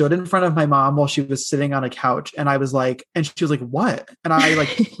stood in front of my mom while she was sitting on a couch. And I was like, and she was like, what? And I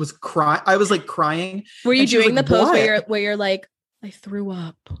like was crying. I was like crying. Were you doing like, the pose where you're like, I threw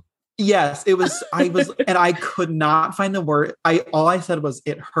up? Yes, it was. I was, and I could not find the word. All I said was,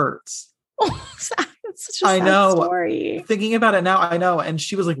 it hurts. Oh, it's such a sad story. Thinking about it now, I know. And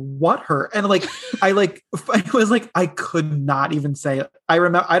she was like, what hurt? And like, I was like, I could not even say it. I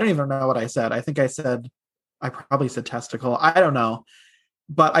don't even know what I said. I think I probably said testicle. I don't know.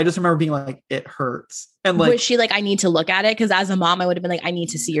 But I just remember being like, it hurts. And like, was she like, I need to look at it? Because as a mom, I would have been like, I need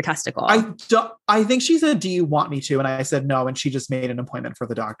to see your testicle. I think she said, do you want me to? And I said, no. And she just made an appointment for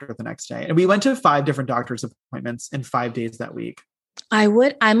the doctor the next day. And we went to 5 different doctor's appointments in 5 days that week.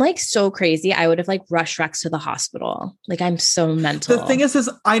 I'm like so crazy. I would have like rushed Rex to the hospital. Like I'm so mental. The thing is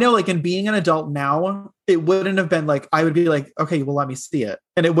I know like in being an adult now, it wouldn't have been like, I would be like, okay, well, let me see it.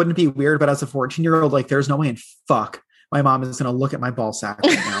 And it wouldn't be weird. But as a 14-year-old, like there's no way in fuck my mom is going to look at my ball sack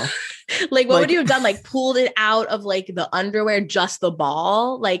right now. Like what would you have done? Like pulled it out of like the underwear, just the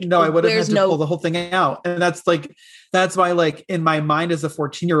ball? Like no, I would have had to pull the whole thing out. And that's why like in my mind as a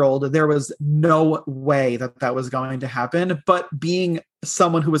 14-year-old, there was no way that was going to happen. But being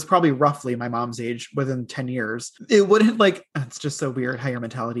someone who was probably roughly my mom's age within 10 years, it wouldn't like, it's just so weird how your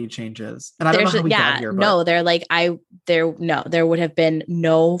mentality changes. And I don't know how we got here. But no, they're like, there would have been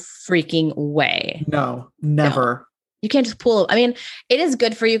no freaking way. No, never. No. You can't just pull. I mean, it is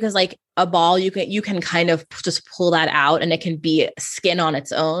good for you because like a ball, you can kind of just pull that out and it can be skin on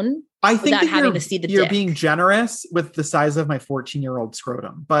its own. I think that having to see the you're dick. Being generous with the size of my 14-year-old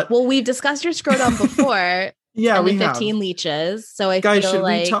scrotum. But well, we've discussed your scrotum before. Yeah, and we the 15 have. leeches. So I Guys,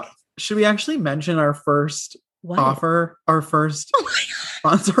 feel should we actually mention our first offer, our first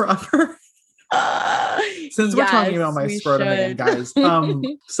sponsor offer? Since we're talking about my scrotum again, guys.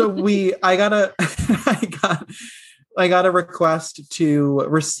 So I got a request to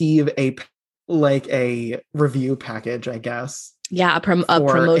receive a review package, I guess. Yeah, a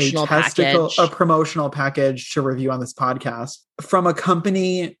promotional package. A promotional package to review on this podcast from a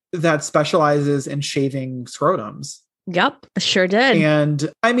company that specializes in shaving scrotums. Yep, sure did.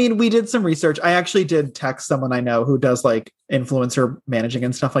 And I mean, we did some research. I actually did text someone I know who does like influencer managing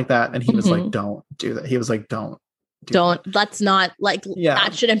and stuff like that. And he was like, don't do that. He was like, don't. Let's not like,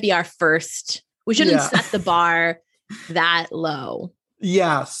 that shouldn't be our first. We shouldn't set the bar that low.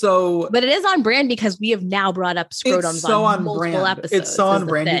 Yeah. So, but it is on brand because we have now brought up scrotums on multiple episodes. It's so on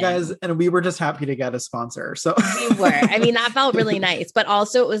brand, you guys. And we were just happy to get a sponsor. So we were. I mean, that felt really nice, but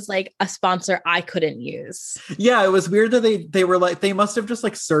also it was like a sponsor I couldn't use. Yeah. It was weird that they were like, they must have just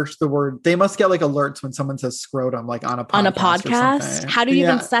like searched the word. They must get like alerts when someone says scrotum, like on a podcast. How do you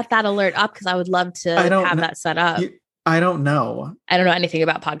even set that alert up? Because I would love to have that set up. I don't know. I don't know anything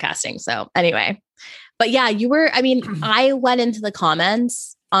about podcasting. So anyway. But yeah, I went into the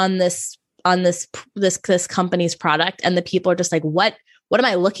comments on this company's product and the people are just like, what am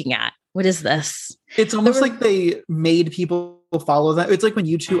I looking at? What is this? It's almost like they made people follow that. It's like when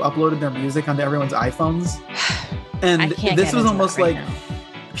U2 uploaded their music onto everyone's iPhones. And this was almost like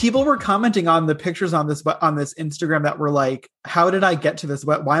people were commenting on the pictures on this Instagram that were like, how did I get to this?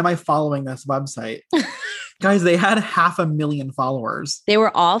 Why am I following this website? Guys, they had 500,000 followers. They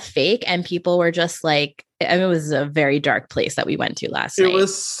were all fake, and people were just like, I mean, it was a very dark place that we went to last night. It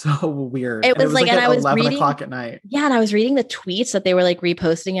was so weird. It was like at and I was 11 reading, o'clock at night. Yeah, and I was reading the tweets that they were like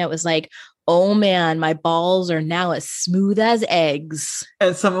reposting. It was like, oh man, my balls are now as smooth as eggs.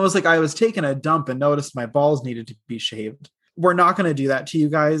 And someone was like, I was taking a dump and noticed my balls needed to be shaved. We're not going to do that to you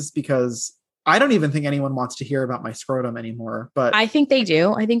guys because I don't even think anyone wants to hear about my scrotum anymore. But I think they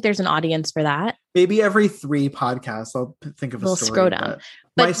do. I think there's an audience for that. Maybe every 3 podcasts, I'll think of a story. Scrotum.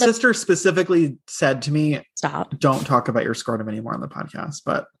 But my sister specifically said to me, stop. Don't talk about your scrotum anymore on the podcast.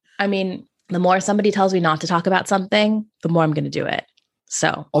 But I mean, the more somebody tells me not to talk about something, the more I'm going to do it.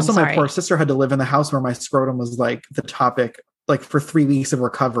 So also my poor sister had to live in the house where my scrotum was like the topic, like for 3 weeks of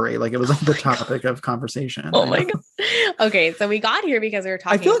recovery. Like it was like the topic of conversation. Oh my God. Okay. So we got here because we were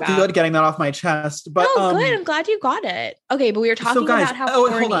talking about... I feel good getting that off my chest, but good. I'm glad you got it. Okay. But we were talking about how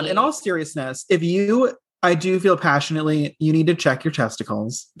hold on. In all seriousness, I do feel passionately, you need to check your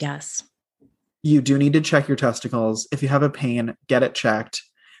testicles. Yes. You do need to check your testicles. If you have a pain, get it checked.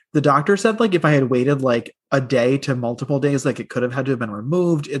 The doctor said, like, if I had waited like a day to multiple days, like it could have had to have been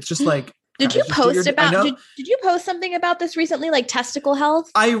removed. It's just like, did you post about, did you post something about this recently? Like testicle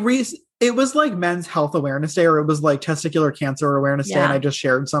health? It was like Men's Health Awareness Day, or it was like Testicular Cancer Awareness Day. And I just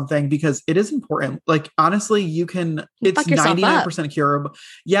shared something because it is important. Like, honestly, it's 99% curable.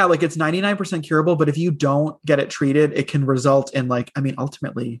 Yeah. Like it's 99% curable, but if you don't get it treated, it can result in like, I mean,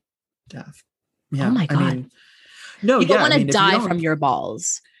 ultimately death. Yeah. Oh my God. I mean, no, you don't want to die from your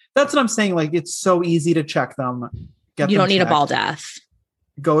balls. That's what I'm saying. Like, it's so easy to check them. You don't need a ball death.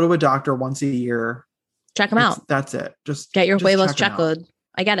 Go to a doctor once a year. Check them out. That's it. Just get your huevos checked.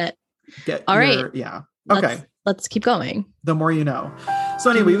 I get it. All right. Yeah. Okay. Let's keep going. The more you know. So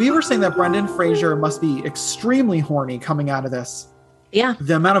anyway, we were saying that Brendan Fraser must be extremely horny coming out of this. Yeah.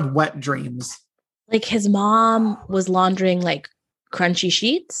 The amount of wet dreams. Like his mom was laundering like crunchy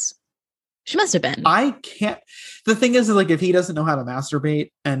sheets. She must have been. I can't. The thing is like, if he doesn't know how to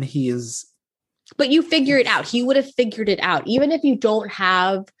masturbate and he is. But you figure it out. He would have figured it out. Even if you don't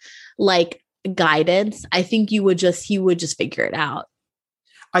have like guidance, I think he would just figure it out.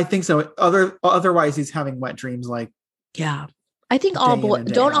 I think so. Otherwise he's having wet dreams. Like, yeah, I think all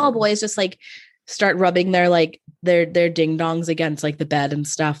boys just like start rubbing their ding dongs against like the bed and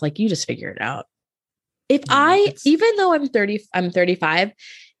stuff. Like you just figure it out. Even though I'm 35,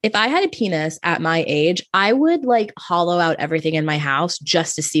 if I had a penis at my age, I would like hollow out everything in my house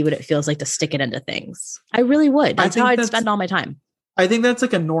just to see what it feels like to stick it into things. I really would. That's how I'd spend all my time. I think that's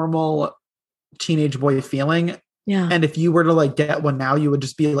like a normal teenage boy feeling. Yeah. And if you were to like get one now, you would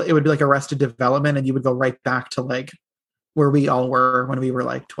just be like, it would be like Arrested Development and you would go right back to like where we all were when we were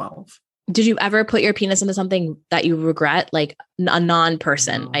like 12. Did you ever put your penis into something that you regret, like a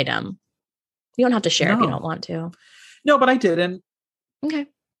non-person item? You don't have to share if you don't want to. No, but I didn't. Okay.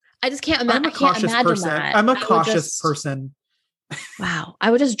 I just can't imagine. I'm a cautious person. That. I'm a cautious person. Wow. I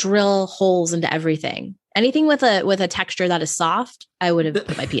would just drill holes into everything. Anything with a texture that is soft, I would have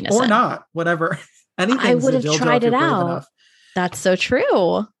put my penis or in. not, whatever. Anything. I would have tried it out. That's so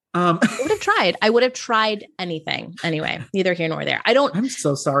true. I would have tried. I would have tried anything. Anyway, neither here nor there. I'm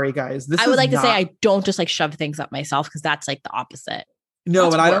so sorry, guys. I would like to say I don't just like shove things up myself because that's like the opposite.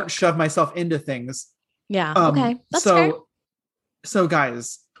 No, but I don't shove myself into things. Yeah. Okay. That's fair. So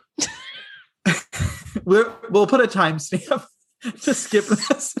guys, we'll put a timestamp to skip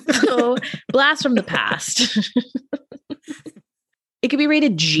this. So, blast from the past. It could be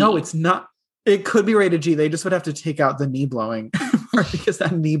rated G. No, it's not. It could be rated G. They just would have to take out the knee blowing part because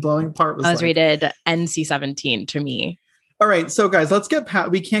that knee blowing part was rated NC-17 to me. All right. So guys, let's get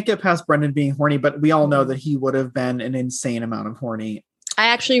past, we can't get past Brendan being horny, but we all know that he would have been an insane amount of horny. I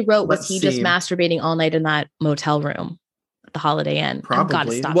actually wrote, was he just masturbating all night in that motel room at the Holiday Inn?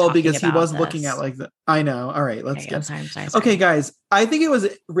 Probably. Well, because he was looking at like I know. All right. Let's get. I'm sorry. Okay, guys. I think it was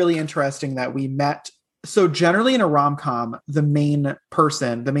really interesting that we met. So generally in a rom-com, the main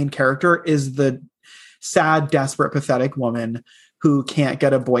character is the sad, desperate, pathetic woman who can't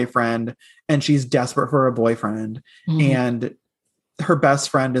get a boyfriend and she's desperate for a boyfriend. Mm-hmm. And her best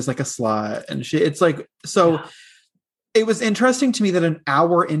friend is like a slut. And it was interesting to me that an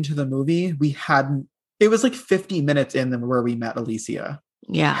hour into the movie, it was like 50 minutes in where we met Alicia.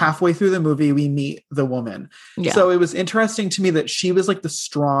 Yeah. Halfway through the movie, we meet the woman. Yeah. So it was interesting to me that she was like the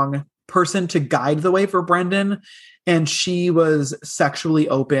strong person to guide the way for Brendan. and she was sexually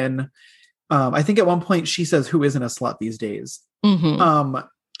open. I think at one point she says, "Who isn't a slut these days?" Mm-hmm.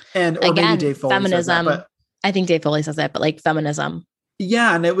 And or Again, maybe Dave Foley feminism. says that, but I think Dave Foley says it, but like feminism.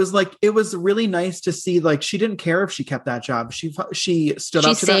 yeah, and it was really nice to see, like, she didn't care if she kept that job. She stood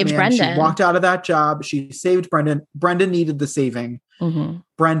up to that man. Brendan. She walked out of that job. She saved Brendan. Brendan needed the saving. Mm-hmm.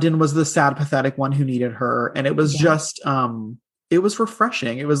 Brendan was the sad, pathetic one who needed her. And it was just, it was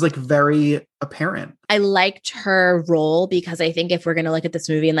refreshing. It was like very apparent. I liked her role because I think if we're going to look at this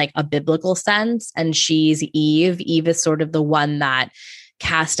movie in like a biblical sense, and she's Eve is sort of the one that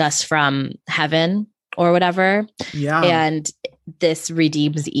cast us from heaven or whatever. Yeah. And this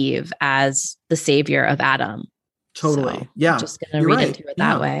redeems Eve as the savior of Adam. Totally. So yeah. I'm just going to read into it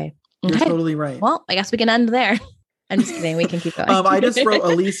that way. You're Okay. totally right. Well, I guess we can end there. I'm just kidding. We can keep going. I just wrote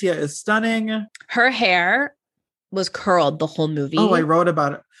Alicia is stunning. Her hair was curled the whole movie. Oh, I wrote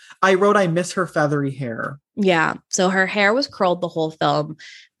about it. I miss her feathery hair. Yeah. So her hair was curled the whole film.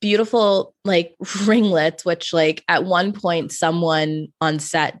 Beautiful, like ringlets, which like at one point someone on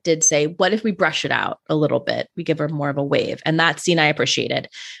set did say, what if we brush it out a little bit? We give her more of a wave. And that scene I appreciated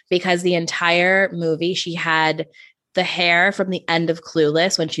because the entire movie, she had the hair from the end of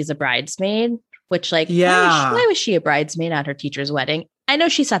Clueless when she's a bridesmaid, which like, why was she a bridesmaid at her teacher's wedding? I know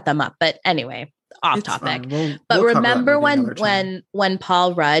she set them up, but anyway, off topic. But remember when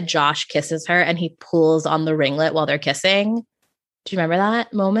Paul Rudd, Josh kisses her and he pulls on the ringlet while they're kissing? Do you remember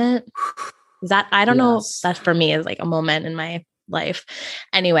that moment? I don't know. That for me is like a moment in my life.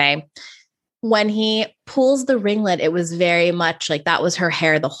 Anyway, when he pulls the ringlet, it was very much like that was her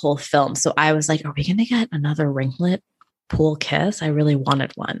hair the whole film. So I was like, are we going to get another ringlet pool kiss? I really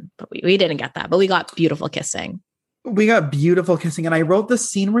wanted one, but we didn't get that. But we got beautiful kissing. We got beautiful kissing. And I wrote the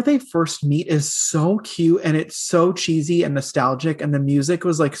scene where they first meet is so cute and it's so cheesy and nostalgic. And the music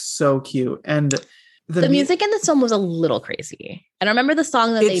was like so cute. And the music in this film was a little crazy. And I remember the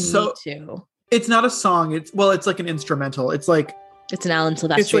song that they meet to. It's not a song. It's like an instrumental. It's like it's an Alan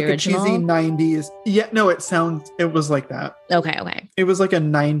Silvestri it's like original. A cheesy 90s. Yeah, no, it was like that. Okay. It was like a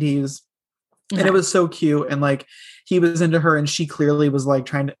 90s. Okay. And it was so cute. And like he was into her and she clearly was like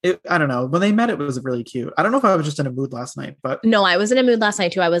trying to, I don't know. When they met, it was really cute. I don't know if I was just in a mood last night, but. No, I was in a mood last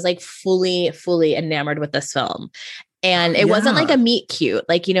night too. I was like fully enamored with this film. And it wasn't like a meet cute.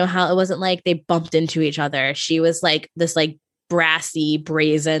 Like, you know how it wasn't like they bumped into each other. She was like this like brassy,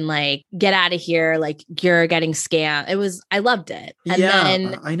 brazen, like get out of here. Like you're getting scammed. I loved it. And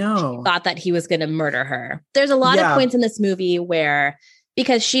then I know. She thought that he was going to murder her. There's a lot of points in this movie where,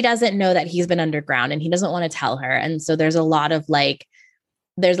 because she doesn't know that he's been underground and he doesn't want to tell her. And so there's a lot of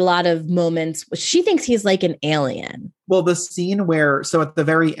moments she thinks he's like an alien. Well, the scene where, so at the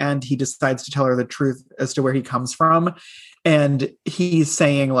very end, he decides to tell her the truth as to where he comes from. And he's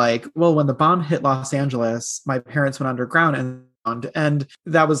saying like, well, when the bomb hit Los Angeles, my parents went underground and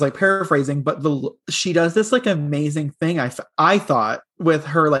that was like paraphrasing, but she does this like amazing thing. I thought with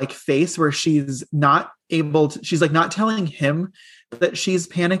her like face where she's not able to, she's like not telling him that she's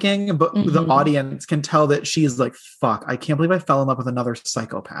panicking, but the audience can tell that she's like, fuck, I can't believe I fell in love with another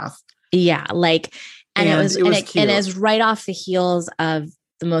psychopath. Yeah. Like, and it is right off the heels of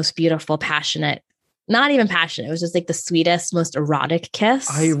the most beautiful, passionate, not even passionate. It was just like the sweetest, most erotic kiss.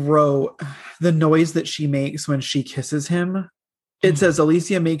 I wrote the noise that she makes when she kisses him. It says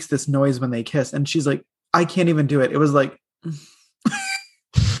Alicia makes this noise when they kiss. And she's like, I can't even do it. It was like,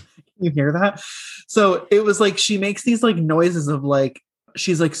 you hear that? So it was like, she makes these like noises of like,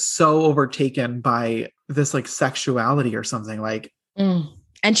 she's like so overtaken by this like sexuality or something like.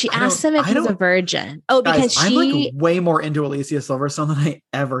 And she asks him if he's a virgin. Oh, because I'm like way more into Alicia Silverstone than I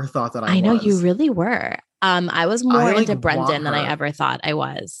ever thought that I was. I know you really were. I was more into Brendan than I ever thought I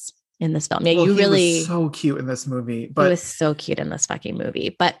was in this film. Yeah, well, he was so cute in this movie. But he was so cute in this fucking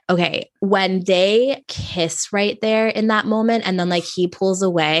movie. But okay, when they kiss right there in that moment, and then like he pulls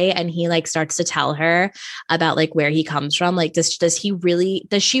away and he like starts to tell her about like where he comes from. Like, does she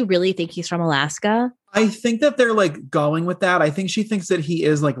really think he's from Alaska? I think that they're like going with that. I think she thinks that he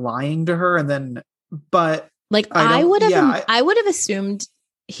is like lying to her, and then, but like I would have assumed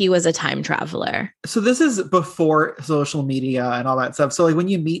he was a time traveler. So this is before social media and all that stuff. So like when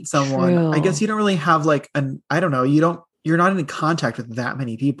you meet someone, I guess you don't really have like I don't know, you're not in contact with that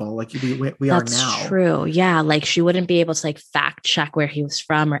many people like we are now. That's true. Yeah. Like she wouldn't be able to like fact check where he was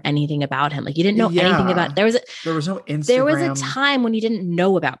from or anything about him. Like you didn't know anything about, there was no Instagram. There was a time when you didn't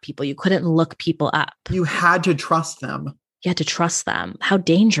know about people. You couldn't look people up. You had to trust them. You had to trust them. How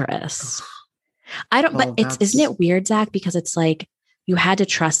dangerous. Isn't it weird, Zach? Because it's like, you had to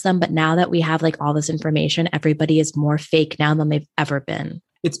trust them. But now that we have like all this information, everybody is more fake now than they've ever been.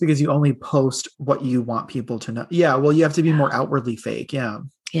 It's because you only post what you want people to know. Yeah, well, you have to be more outwardly fake. Yeah.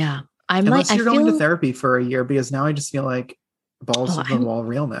 Yeah. I'm Unless like, you're going to therapy for a year, because now I just feel like balls to the wall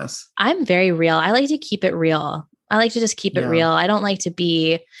realness. I'm very real. I like to keep it real. I like to just keep it real. I don't like to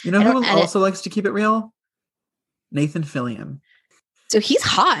be. You know who also likes to keep it real? Nathan Fillion. So he's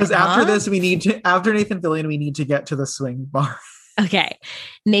hot. Because after this, after Nathan Fillion, we need to get to the swing bar. Okay.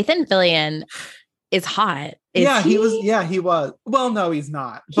 Nathan Fillion is hot. He was. Well, no, he's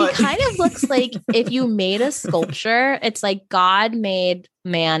not. But he kind of looks like if you made a sculpture, it's like God made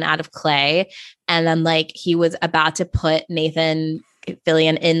man out of clay. And then like he was about to put Nathan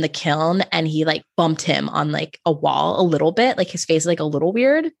Fillion in the kiln and he like bumped him on like a wall a little bit. Like his face is like a little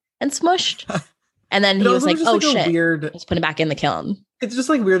weird and smushed. And then he was like, oh shit, let's put him back in the kiln. It's just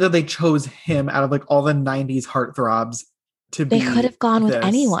like weird that they chose him out of like all the 90s heartthrobs. They could have gone with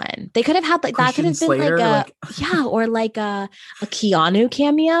anyone. They could have had like Christian that could have been Slater, or like a Keanu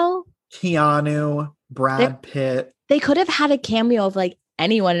cameo. Keanu, Brad Pitt. They could have had a cameo of like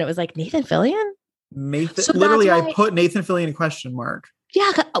anyone, and it was like Nathan Fillion. I put Nathan Fillion in question mark.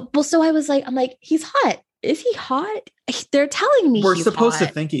 Yeah, well, so I was like, I'm like, he's hot. Is he hot? They're telling me we're supposed to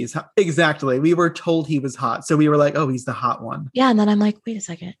think he's hot. Exactly. We were told he was hot, so we were like, oh, he's the hot one. Yeah, and then I'm like, wait a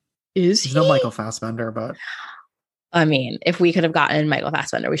second, is he? No Michael Fassbender, but. I mean, if we could have gotten Michael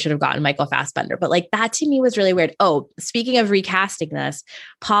Fassbender, we should have gotten Michael Fassbender. But like that to me was really weird. Oh, speaking of recasting this,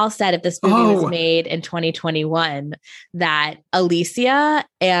 Paul said if this movie was made in 2021, that Alicia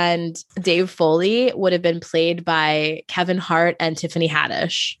and Dave Foley would have been played by Kevin Hart and Tiffany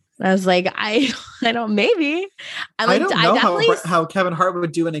Haddish. And I was like, I don't, maybe. I don't know how Kevin Hart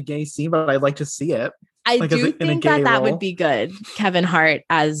would do in a gay scene, but I'd like to see it. I do think that would be good. Kevin Hart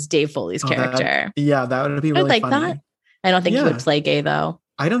as Dave Foley's character. That would be really funny. That. I don't think he would play gay though.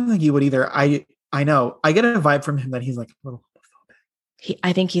 I don't think he would either. I know. I get a vibe from him that he's like a little homophobic.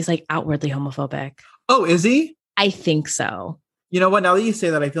 I think he's like outwardly homophobic. Oh, is he? I think so. You know what? Now that you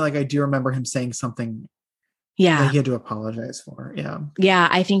say that, I feel like I do remember him saying something. Yeah. That he had to apologize for. Yeah. Yeah.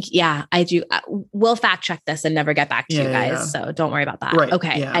 I think, I do. We'll fact check this and never get back to you guys. Yeah. So don't worry about that. Right.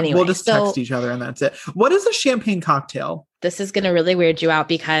 Okay. Yeah. Anyway. We'll just text each other and that's it. What is a champagne cocktail? This is going to really weird you out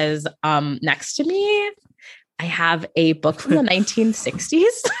because next to me, I have a book from the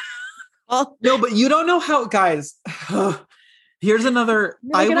 1960s. Well, no, but you don't know how, guys. Here's another.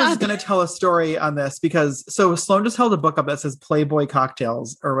 I was going to tell a story on this because Sloan just held a book up that says Playboy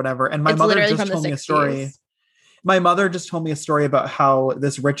cocktails or whatever. And my mother just told me a story. My mother just told me a story about how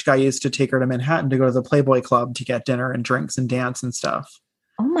this rich guy used to take her to Manhattan to go to the Playboy Club to get dinner and drinks and dance and stuff.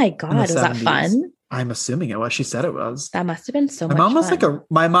 Oh my God. Was that fun? I'm assuming it was. She said it was. That must have been so much fun.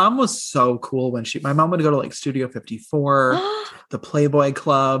 My mom was so cool my mom would go to like Studio 54, the Playboy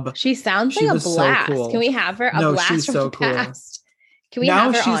Club. She sounds like a blast. So cool. Can we have her? Blast she's from so the past. Cool. Can we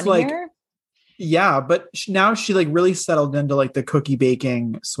have her on here? Yeah, but now she like really settled into like the cookie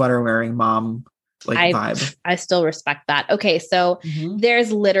baking, sweater wearing mom vibe. I still respect that. Okay, so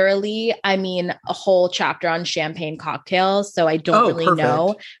there's literally, a whole chapter on champagne cocktails. So I don't really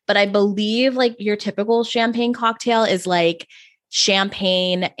know, but I believe like your typical champagne cocktail is like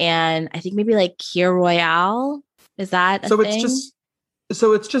champagne and I think maybe like Kir Royale. Is that a thing?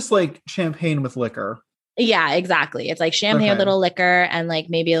 It's just like champagne with liquor. Yeah, exactly. It's like champagne with a little liquor and like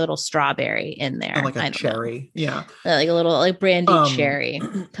maybe a little strawberry in there. And like a cherry. Know. Yeah. Like a little like brandied cherry.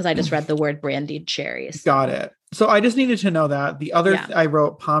 Because I just read the word brandied cherries. Got it. So I just needed to know that. The other I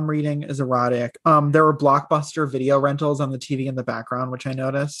wrote palm reading is erotic. There were Blockbuster video rentals on the TV in the background, which I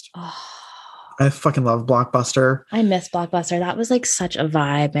noticed. Oh. I fucking love Blockbuster. I miss Blockbuster. That was like such a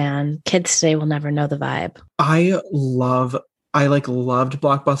vibe, man. Kids today will never know the vibe. I loved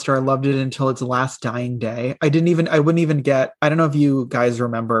Blockbuster. I loved it until its last dying day. I wouldn't even get, I don't know if you guys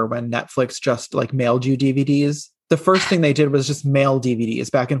remember when Netflix just like mailed you DVDs. The first thing they did was just mail DVDs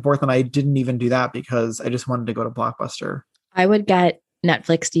back and forth. And I didn't even do that because I just wanted to go to Blockbuster. I would get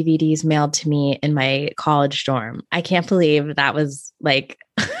Netflix DVDs mailed to me in my college dorm. I can't believe that was like,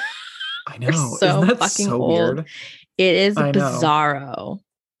 I know. So Isn't that fucking so old. Weird? It is bizarro.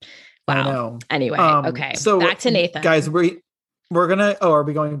 Wow. I know. Anyway, okay. So back to Nathan. Guys, we're gonna. Oh, are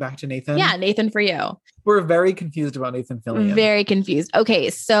we going back to Nathan? Yeah, Nathan for you. We're very confused about Nathan Fillion. Very confused. Okay,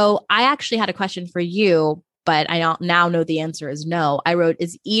 so I actually had a question for you, but I now know the answer is no. I wrote,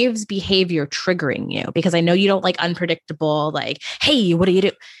 "Is Eve's behavior triggering you?" Because I know you don't like unpredictable. Like, hey, what do you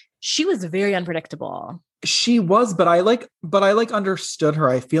do? She was very unpredictable. She was, but I understood her.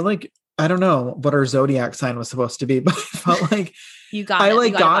 I feel like I don't know what her zodiac sign was supposed to be, but I felt like You got I it.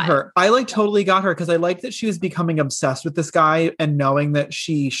 like You got it. her. I like totally got her because I like that she was becoming obsessed with this guy and knowing that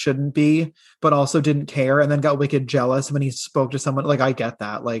she shouldn't be, but also didn't care and then got wicked jealous when he spoke to someone. Like, I get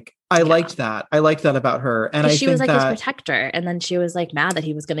that. Like, I liked that. I liked that about her. And I she think was like that his protector. And then she was like mad that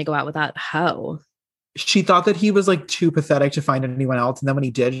he was going to go out without hoe. she thought that he was like too pathetic to find anyone else. And then when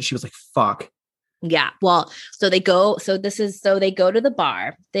he did, she was like, fuck. Yeah. Well, so they go to the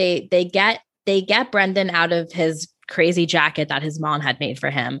bar. They get Brendan out of his crazy jacket that his mom had made for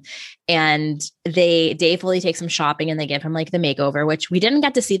him. And Dave Foley takes him shopping and they give him like the makeover, which we didn't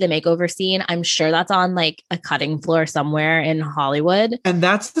get to see the makeover scene. I'm sure that's on like a cutting floor somewhere in Hollywood. And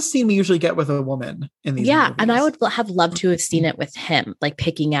that's the scene we usually get with a woman in these movies. And I would have loved to have seen it with him, like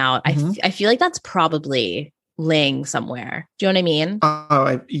picking out. Mm-hmm. I feel like that's probably laying somewhere. Do you know what I mean?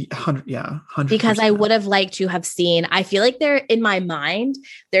 100%. Because I would have liked to have seen, I feel like in my mind,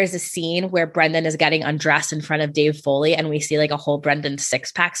 there's a scene where Brendan is getting undressed in front of Dave Foley and we see like a whole Brendan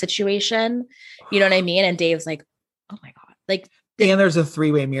 6-pack situation. You know what I mean? And Dave's like, oh my God. Like, and there's a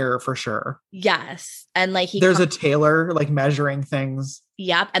 3-way mirror for sure. Yes. And like there's a tailor like measuring things.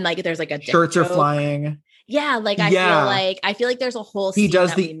 Yep. And like there's like a shirts are flying. Yeah, like I feel like there's a whole scene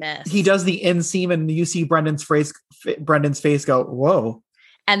that we missed. He does the inseam and you see Brendan's face go, whoa.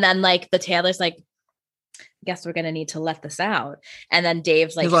 And then like the tailor's like, guess we're gonna need to let this out. And then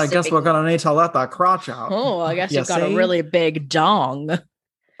Dave's like, he's like, guess we're gonna need to let that crotch out. Oh, I guess you've got a really big dong.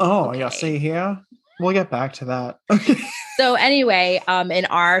 Oh, okay. Yeah, see here? We'll get back to that. Okay. So anyway, in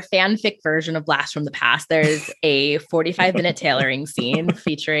our fanfic version of Blast from the Past, there's a 45-minute tailoring scene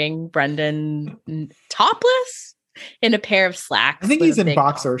featuring Brendan topless in a pair of slacks. I think he's in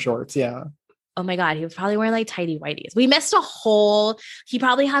boxer shorts. Yeah. Oh my God. He was probably wearing like tighty whities. We missed he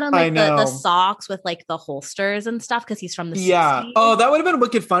probably had on like the socks with like the holsters and stuff because he's from the 60s. Oh, that would have been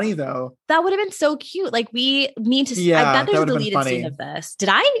wicked funny though. That would have been so cute. Like we need to see. I bet there's a deleted scene of this. Did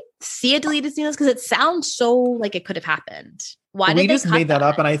I see a deleted scene of this? Because it sounds so like it could have happened. Why did we just made that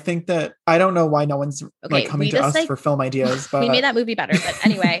up? And I think that I don't know why no one's like coming to us for film ideas. But we made that movie better. But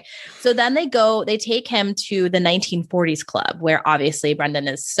anyway, so then they take him to the 1940s club where obviously Brendan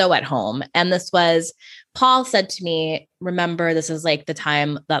is so at home. And Paul said to me, remember, this is like the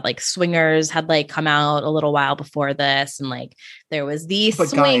time that like swingers had like come out a little while before this. And like there was the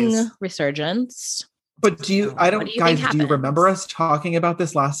swing resurgence. But do you remember us talking about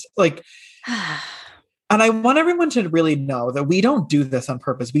this last, like, and I want everyone to really know that we don't do this on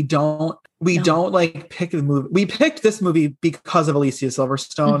purpose. We don't like pick the movie. We picked this movie because of Alicia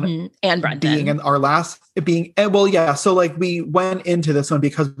Silverstone and Brendan being in our last So like we went into this one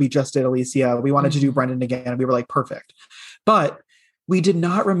because we just did Alicia. We wanted to do Brendan again. And we were like, perfect. But we did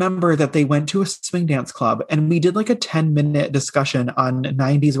not remember that they went to a swing dance club and we did like a 10-minute discussion on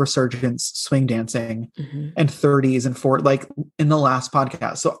 90s resurgence swing dancing and 30s and 40s, like in the last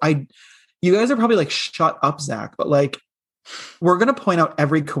podcast. So you guys are probably like, shut up, Zach, but like, we're going to point out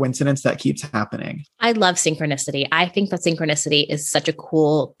every coincidence that keeps happening. I love synchronicity. I think that synchronicity is such a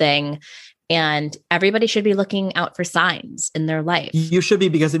cool thing and everybody should be looking out for signs in their life. You should be,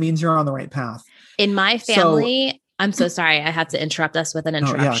 because it means you're on the right path. In my family, I'm so sorry. I had to interrupt us with an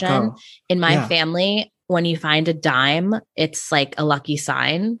interruption. In my family, when you find a dime, it's like a lucky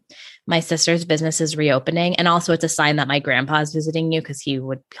sign. My sister's business is reopening. And also it's a sign that my grandpa is visiting you because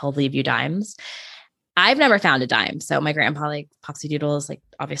he'll leave you dimes. I've never found a dime. So my grandpa, like Popsy Doodles, like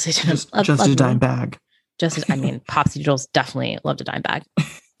obviously just a dime bag. Popsy Doodles definitely loved a dime bag.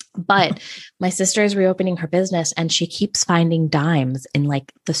 But my sister is reopening her business and she keeps finding dimes in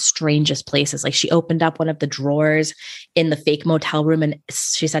like the strangest places. Like she opened up one of the drawers in the fake motel room and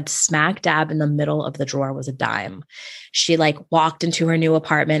she said smack dab in the middle of the drawer was a dime. She like walked into her new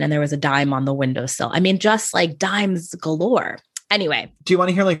apartment and there was a dime on the windowsill. I mean, just like dimes galore. Anyway. Do you want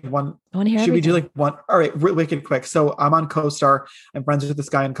to hear like one? I want to hear Should everything. we do like one? All right, wicked quick. So I'm on CoStar. I'm friends with this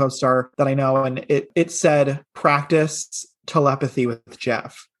guy on CoStar that I know. And it said practice telepathy with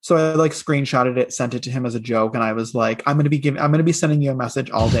Jeff. So I like screenshotted it, sent it to him as a joke. And I was like, I'm going to be sending you a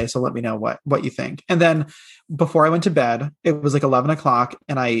message all day. So let me know what you think. And then before I went to bed, it was like 11 o'clock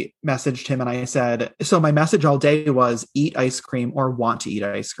and I messaged him and I said, so my message all day was eat ice cream or want to eat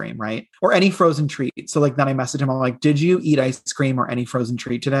ice cream, right? Or any frozen treat. So like then I messaged him, I'm like, did you eat ice cream or any frozen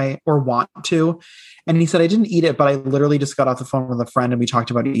treat today or want to? And he said, I didn't eat it, but I literally just got off the phone with a friend and we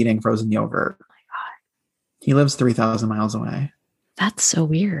talked about eating frozen yogurt. Oh my God. He lives 3,000 miles away. That's so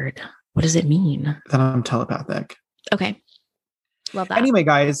weird. What does it mean? That I'm telepathic. Okay. Love that. Anyway,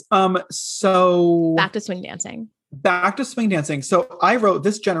 guys, so back to swing dancing. So I wrote,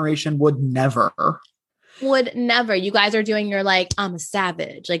 this generation would never. would never. You guys are doing your like, I'm a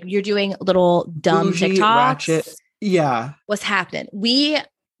savage. Like you're doing little dumb Bougie, TikToks. ratchet. Yeah. What's happening? We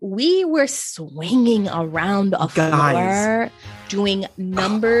were swinging around a floor doing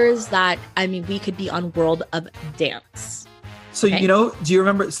numbers that, I mean, we could be on World of Dance. So, Okay. you know, do you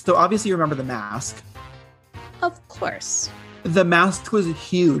remember? So obviously you remember The Mask. Of course. The Mask was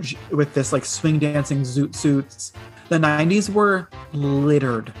huge with this like swing dancing zoot suits. The 90s were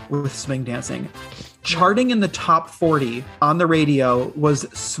littered with swing dancing. Charting in the top 40 on the radio was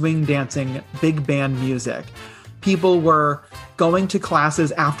swing dancing, big band music. People were going to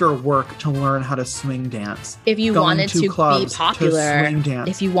classes after work to learn how to swing dance. If you Going wanted to be clubs popular, to swing dance.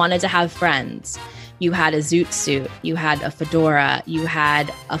 if you wanted to have friends, you had a zoot suit, you had a fedora, you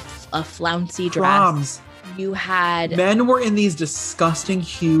had a flouncy dress. Proms. You had Men were in these disgusting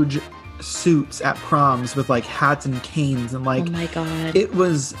huge suits at proms with like hats and canes and like oh my god, it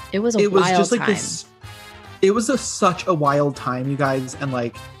was a wild just like time. this. It was such a wild time, you guys, and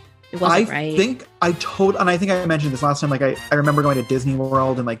like It wasn't I right. think and I think I mentioned this last time. Like I remember going to Disney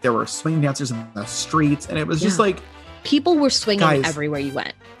World and like there were swing dancers in the streets, and it was just Yeah. like People were swinging Guys. everywhere you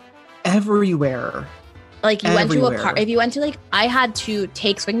went. everywhere. Like you went to a Everywhere. party. If you went to like, I had to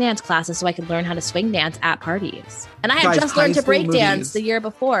take swing dance classes so I could learn how to swing dance at parties. And I had Guys, just learned to high break school dance movies. the year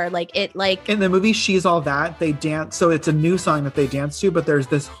before. Like it, like In the movie She's All That, they dance. So it's a new song that they dance to, but there's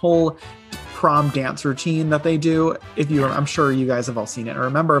this whole prom dance routine that they do. If you, I'm sure you guys have all seen it or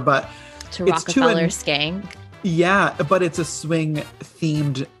remember, but to it's to Rockefeller an- Skank. yeah, but it's a swing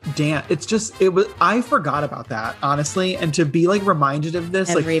themed dance. It's just, I forgot about that, honestly. And to be like reminded of this,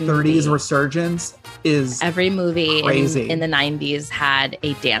 Every like 30s movie. resurgence is, Every movie Crazy. in the 90s had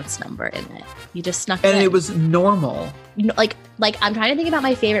a dance number in it. You just snuck and in. it was normal. You know, like I'm trying to think about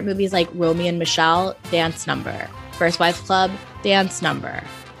my favorite movies like Romeo and Michelle, dance number. First Wives Club, dance number.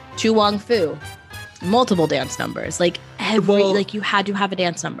 Tu Wong Fu, multiple dance numbers. Like like you had to have a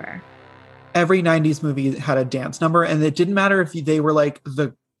dance number. Every 90s movie had a dance number, and it didn't matter if they were like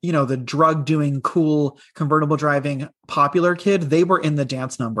the drug doing, cool, convertible driving, popular kid, they were in the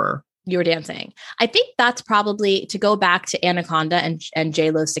dance number. You were dancing. I think that's probably, to go back to Anaconda and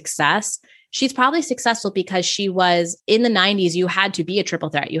J-Lo's success, she's probably successful because she was in the 90s. You had to be a triple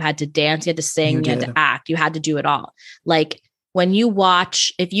threat. You had to dance, you had to sing, you had to did. act, you had to do it all. Like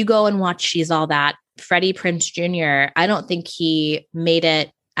if you go and watch She's All That, Freddie Prinze Jr., I don't think he made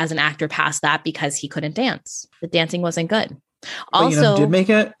it as an actor past that because he couldn't dance. The dancing wasn't good. But Also, you know who did make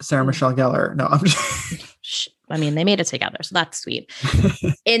it? Sarah Michelle Gellar. No, I'm just I mean, they made it together, so that's sweet.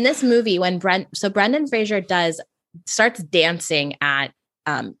 In this movie, when Brendan Fraser starts dancing at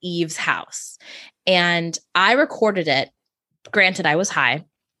Eve's house, and I recorded it. Granted, I was high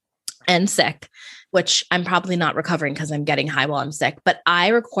and sick, which I'm probably not recovering because I'm getting high while I'm sick. But I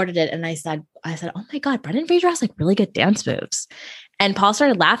recorded it, and I said, "Oh my god, Brendan Fraser has like really good dance moves." And Paul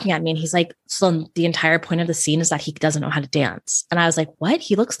started laughing at me, and he's like, "So the entire point of the scene is that he doesn't know how to dance." And I was like, "What?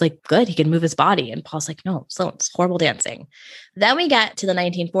 He looks like good. He can move his body." And Paul's like, "No, so it's horrible dancing." Then we get to the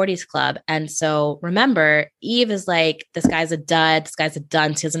 1940s club. And so remember, Eve is like, this guy's a dud. This guy's a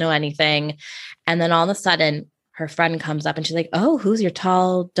dunce. He doesn't know anything. And then all of a sudden, her friend comes up and she's like, "Oh, who's your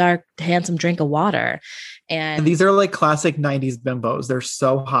tall, dark, handsome drink of water?" And these are like classic 90s bimbos. They're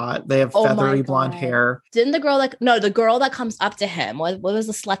so hot. They have Oh my feathery blonde God. hair. didn't the girl the girl that comes up to him, what was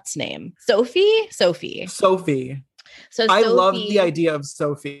the slut's name? Sophie. Sophie. So I love Sophie, the idea of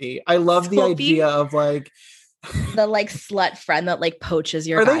Sophie. I love the Sophie? idea of like, the like slut friend that like poaches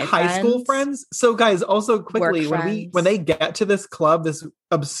your are they guy high school friends? So guys, also quickly, Work when friends. they get to this club, this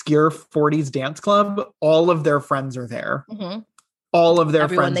obscure 40s dance club, all of their friends are there. Mhm. All of their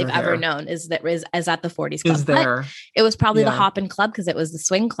Everyone friends they've are ever there. known is at the 40s club. Is But there. it was probably the Yeah. Hop and Club because it was the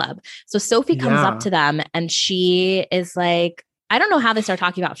swing club. So Sophie comes Yeah. up to them and she is like, I don't know how they start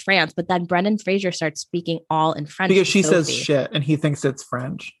talking about France, but then Brendan Fraser starts speaking all in French. Because to she says Sophie. shit and he thinks it's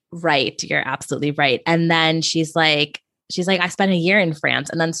French. Right. You're absolutely right. And then she's like, I spent a year in France,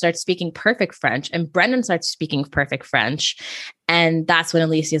 and then starts speaking perfect French. And Brendan starts speaking perfect French. And that's when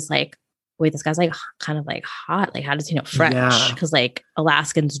Alicia's like, wait, this guy's like kind of like hot. Like, how does he know French? Yeah. Because like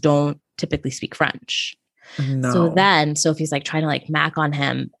Alaskans don't typically speak French. No. So then Sophie's like trying to like mac on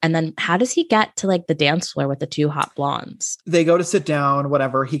him. And then how does he get to like the dance floor with the two hot blondes? They go to sit down,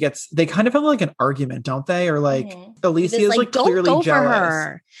 whatever. They kind of have like an argument, don't they? Or like Mhm. Alicia is It's like don't clearly go jealous. for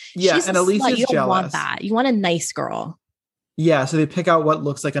her. Yeah, She's and a slut. Alicia's You don't jealous. want that. You want a nice girl. Yeah, so they pick out what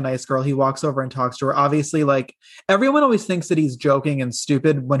looks like a nice girl. He walks over and talks to her. Obviously, like everyone always thinks that he's joking and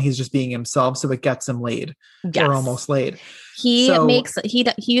stupid when he's just being himself, so it gets him laid Yes. or almost laid. He So- he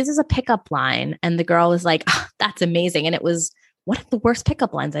uses a pickup line, and the girl was like, "Oh, that's amazing." And it was one of the worst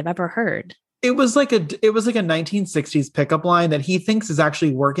pickup lines I've ever heard. It was like a 1960s pickup line that he thinks is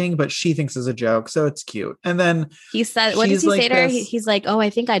actually working, but she thinks is a joke. So it's cute. And then he said, what does he like say to her? He's like, oh,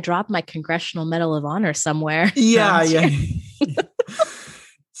 I think I dropped my Congressional Medal of Honor somewhere. Yeah. Yeah.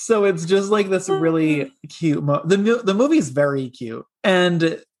 So it's just like this really cute. The movie's very cute.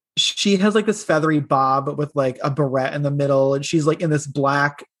 And she has like this feathery bob with like a beret in the middle. And she's like in this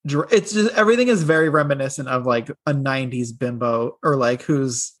black. It's just, everything is very reminiscent of like a 90s bimbo, or like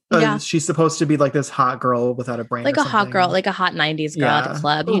she's supposed to be like this hot girl without a brain. Like a hot girl, like a hot 90s girl at a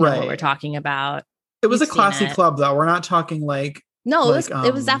club. You know what we're talking about. It was a classy club though. We're not talking like. No,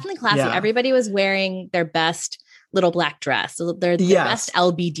 it was definitely classy. Yeah. Everybody was wearing their best little black dress. So they're the best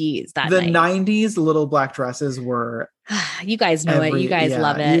LBDs that the night. 90s little black dresses were. You guys know it. You guys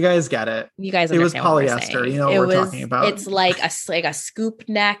love it. You guys get it. You guys understand. It was polyester. You know what we're talking about. It's like a scoop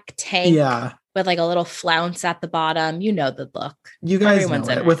neck tank. Yeah. With like a little flounce at the bottom. You know the look. You guys know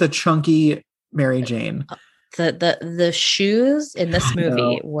it. With a chunky Mary Jane. The shoes in this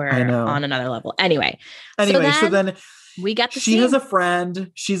movie were on another level. Anyway, so then we get she has a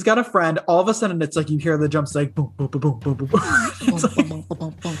friend. She's got a friend. All of a sudden, it's like you hear the jumps like boom, boom, boom, boom, boom, boom, boom.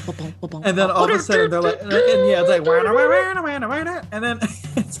 And then all of a sudden they're like, and it's like, and then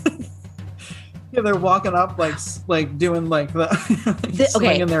it's like, they're walking up like doing like the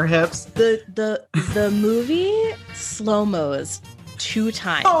swinging their hips. The movie slow-mos 2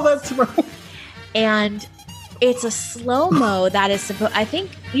 times. Oh, that's right. And it's a slow-mo that is supposed. I think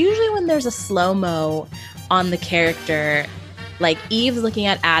usually when there's a slow-mo on the character, like Eve's looking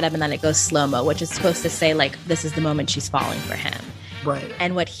at Adam and then it goes slow-mo, which is supposed to say like this is the moment she's falling for him. Right.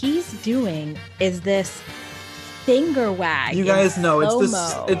 And what he's doing is this finger wag. You guys know it's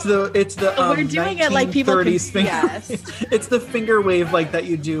the we're doing it like people can, yes. It's the finger wave like that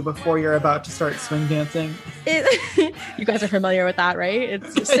you do before you're about to start swing dancing. You guys are familiar with that, right?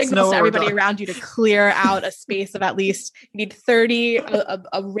 It signals to everybody around you to clear out a space of at least you need 30,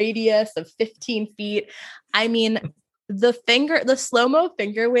 a radius of 15 feet. I mean, the slow-mo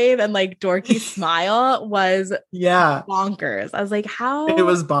finger wave and like dorky smile was bonkers. I was like, how? It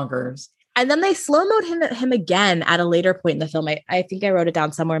was bonkers. And then they slow-moed him again at a later point in the film. I think I wrote it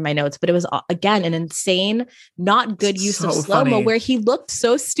down somewhere in my notes, but it was again an insane, not good use of slow-mo where he looked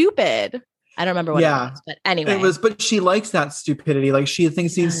so stupid. I don't remember what it was, but anyway. But she likes that stupidity. Like she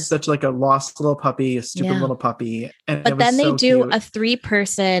thinks he's such like a lost little puppy, a stupid little puppy. But then they do cute. A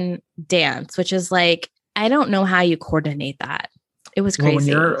 3-person dance, which is like, I don't know how you coordinate that. It was crazy. Well, when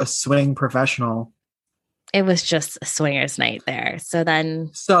you're a swing professional. It was just a swingers night there.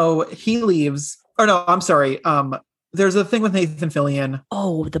 So he leaves. Or no, I'm sorry. There's a thing with Nathan Fillion.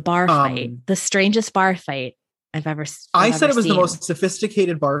 Oh, the bar fight. The strangest bar fight I've ever seen. I said it was the most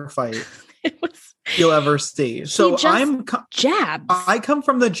sophisticated bar fight you'll ever see. So I'm jabs. I come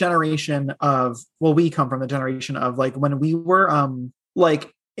from the generation of, we come from the generation of like when we were like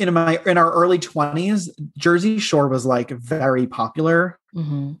in our early 20s, Jersey Shore was like very popular.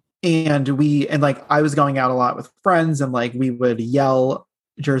 Mm-hmm. And like I was going out a lot with friends and like we would yell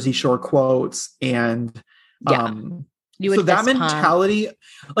Jersey Shore quotes and so that mentality,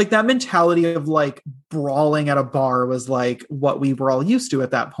 that mentality of like brawling at a bar was like what we were all used to at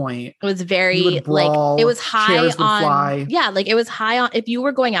that point. It was very brawl, like it was high on fly. Yeah, like it was high on, if you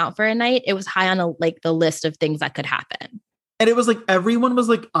were going out for a night, it was high on the list of things that could happen. And it was like everyone was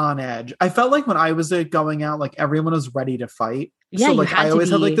like on edge. I felt like when I was going out, like everyone was ready to fight. Yeah, so like I always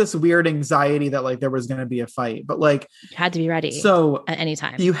had like this weird anxiety that like there was going to be a fight, but like you had to be ready. So at any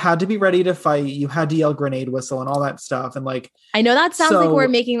time you had to be ready to fight. You had to yell grenade whistle and all that stuff. And like I know that sounds like we're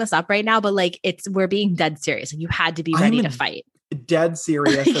making this up right now, but like we're being dead serious. Like you had to be ready to fight. Dead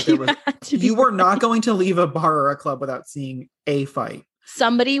serious that there was. You were not going to leave a bar or a club without seeing a fight.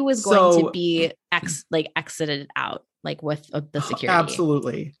 Somebody was going to be exited out. Like with the security.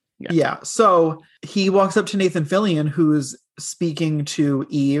 Absolutely. Yeah. So he walks up to Nathan Fillion, who's speaking to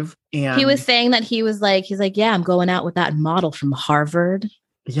Eve. And he was saying that he's like, yeah, I'm going out with that model from Harvard.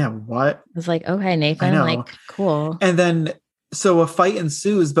 Yeah. What? I was like, okay, Nathan, like, cool. And then, so a fight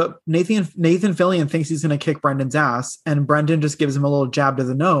ensues, but Nathan Fillion thinks he's going to kick Brendan's ass. And Brendan just gives him a little jab to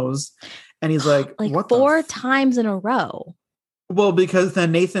the nose. And he's like, what 4 times in a row. Well, because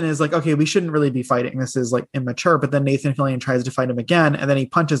then Nathan is like, okay, we shouldn't really be fighting. This is like immature. But then Nathan Fillion tries to fight him again. And then he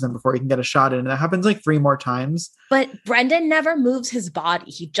punches him before he can get a shot in. And that happens like 3 more times. But Brendan never moves his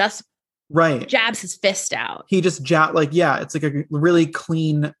body. He just jabs his fist out. He just it's like a really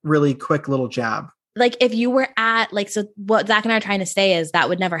clean, really quick little jab. Like if you were at so what Zach and I are trying to say is that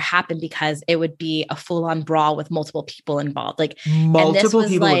would never happen because it would be a full on brawl with multiple people involved. Like multiple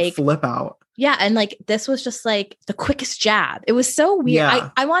people would flip out. Yeah. And like, this was just like the quickest jab. It was so weird. Yeah.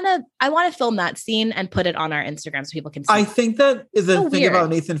 I want to film that scene and put it on our Instagram so people can see. I think that the So thing weird.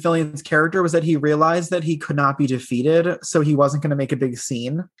 about Nathan Fillion's character was that he realized that he could not be defeated. So he wasn't going to make a big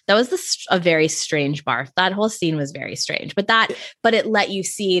scene. That was a very strange barf. That whole scene was very strange, but it let you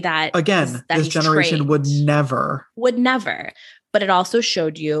see that Again, that this he's generation trained. would never. But it also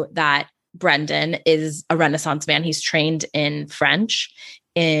showed you that Brendan is a Renaissance man. He's trained in French,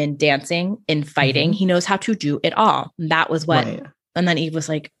 in dancing, in fighting. Mhm. He knows how to do it all. And that was what, Right. and then Eve was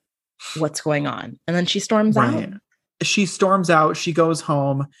like, what's going on? And then she storms out. She storms out. She goes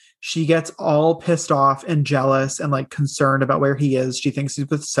home. She gets all pissed off and jealous and like concerned about where he is. She thinks he's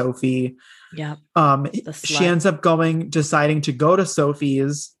with Sophie. Yeah. She ends up deciding to go to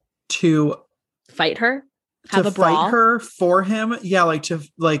Sophie's to fight her, have a brawl. fight her for him. Yeah.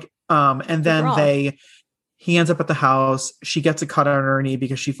 And then he ends up at the house. She gets a cut on her knee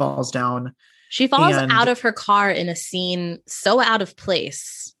because she falls down. She falls out of her car in a scene so out of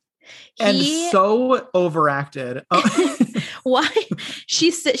place. And so overacted. Why?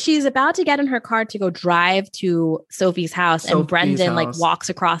 She's about to get in her car to go drive to Sophie's house, and Brendan like walks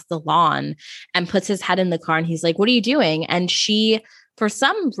across the lawn and puts his head in the car, and he's like, "What are you doing?" And she, for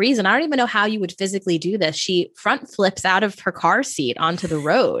some reason, I don't even know how you would physically do this, she front flips out of her car seat onto the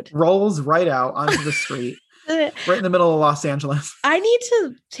road, rolls right out onto the street. Right in the middle of Los Angeles. I need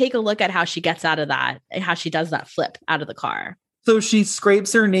to take a look at how she gets out of that and how she does that flip out of the car. So she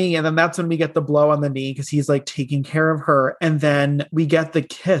scrapes her knee, and then that's when we get the blow on the knee because he's like taking care of her. And then we get the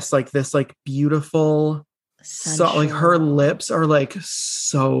kiss, like this like beautiful, so like her lips are like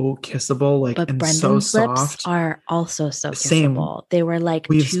so kissable, like, but and Brendan's so soft. Lips are also so Same. kissable. They were like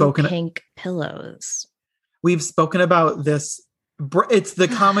pink pillows. We've spoken about this. It's the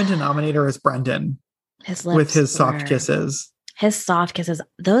common denominator is Brendan. His lips with his soft kisses. His soft kisses.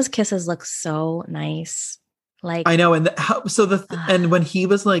 Those kisses look so nice. Like I know, and and when he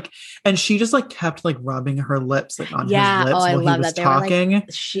was like, and she just like kept like rubbing her lips like on his lips while he was talking.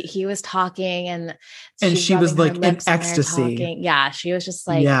 He was talking, and she was like in ecstasy. Yeah, she was just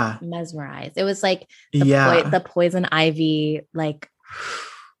like mesmerized. It was like the poison ivy, like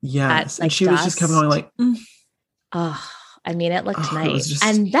yes, and she was just kept going like, oh, I mean, it looked nice.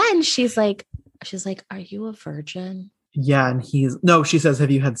 And then she's like, "Are you a virgin?" Yeah. And she says,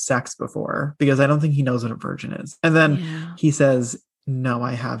 "Have you had sex before?" Because I don't think he knows what a virgin is. And then he says, "No,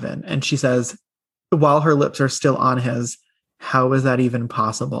 I haven't." And she says, while her lips are still on his, "How is that even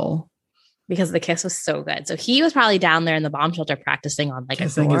possible?" Because the kiss was so good. So he was probably down there in the bomb shelter practicing on like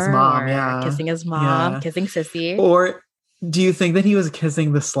kissing his mom. Kissing his mom, kissing Sissy. Or do you think that he was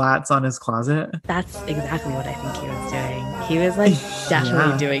kissing the slats on his closet? That's exactly what I think he was doing. He was like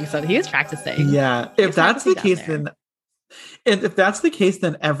definitely doing something. He was practicing. Yeah. If that's the case,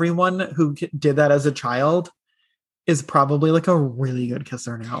 then everyone who did that as a child is probably like a really good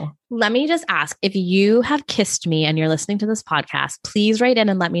kisser now. Let me just ask, if you have kissed me and you're listening to this podcast, please write in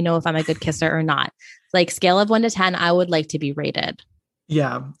and let me know if I'm a good kisser or not. Like scale of 1 to 10, I would like to be rated.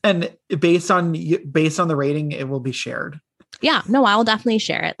 Yeah. And based on the rating, it will be shared. Yeah, no, I will definitely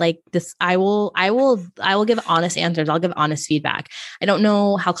share it. Like this, I will give honest answers. I'll give honest feedback. I don't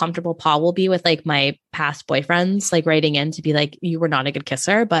know how comfortable Paul will be with like my past boyfriends, like writing in to be like, you were not a good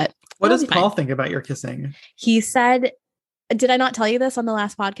kisser, but what does Paul think about your kissing? He said, did I not tell you this on the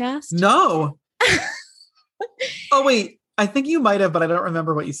last podcast? No. Oh, wait. I think you might have, but I don't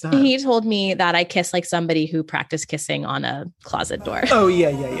remember what you said. He told me that I kiss like somebody who practiced kissing on a closet door. Oh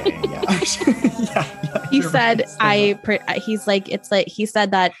yeah. He said he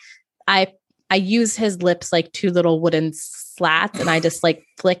said that I use his lips like two little wooden slats, and I just like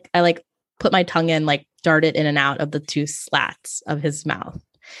put my tongue in, like dart it in and out of the two slats of his mouth.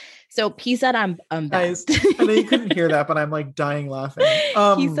 So he said I'm nice. I know you couldn't hear that, but I'm like dying laughing.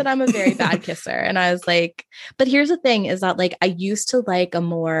 He said I'm a very bad kisser. And I was like, but here's the thing is that like I used to like a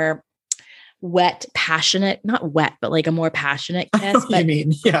more wet, passionate, not wet, but like a more passionate kiss. But, you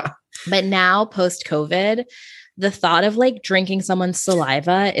mean, yeah. But now post-COVID, the thought of like drinking someone's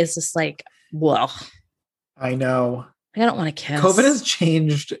saliva is just like, whoa. I know. I don't want to kiss. COVID has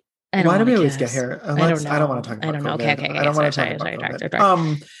changed. Why do we always get here? I don't want to talk about I don't know. COVID. Okay. I don't want to talk about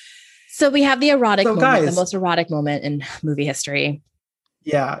COVID. So we have the erotic moment, the most erotic moment in movie history.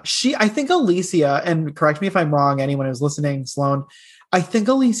 Yeah. I think Alicia, and correct me if I'm wrong, anyone who's listening, Sloan, I think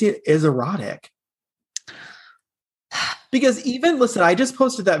Alicia is erotic. Because listen, I just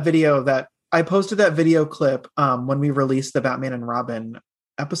posted that video clip when we released the Batman and Robin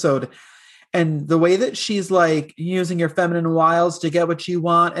episode. And the way that she's like using your feminine wiles to get what you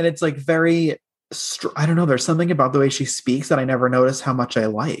want. And it's like very, I don't know, there's something about the way she speaks that I never noticed how much I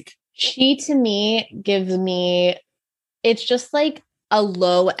like. She to me gives me, it's just like a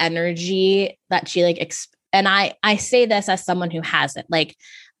low energy that she like, and I say this as someone who hasn't, like,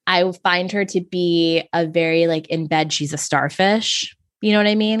 I find her to be a very like in bed, she's a starfish. You know what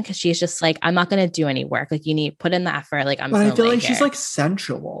I mean? Cause she's just like, I'm not going to do any work. Like you need put in the effort. Like I'm But I feel like here. she's like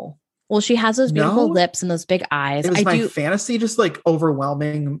sensual. Well, she has those beautiful lips and those big eyes. Is my fantasy just like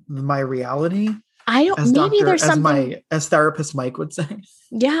overwhelming my reality? I don't, there's something, as therapist Mike would say.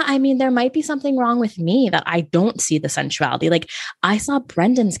 Yeah. I mean, there might be something wrong with me that I don't see the sensuality. Like I saw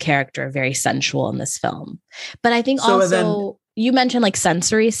Brendan's character very sensual in this film, but I think you mentioned like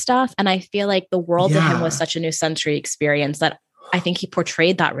sensory stuff. And I feel like the world to him was such a new sensory experience that I think he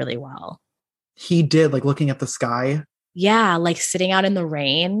portrayed that really well. He did, like looking at the sky. Yeah. Like sitting out in the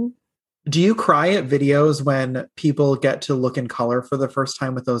rain. Do you cry at videos when people get to look in color for the first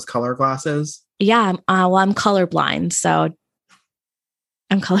time with those color glasses? Yeah. I'm colorblind. So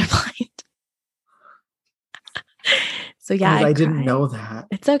I'm colorblind. So yeah. I didn't know that.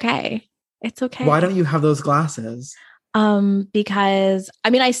 It's okay. It's okay. Why don't you have those glasses? Because I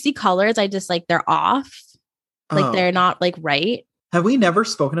mean, I see colors. I just like, they're off. Like they're not like right. Have we never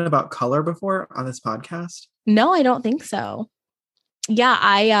spoken about color before on this podcast? No, I don't think so. Yeah,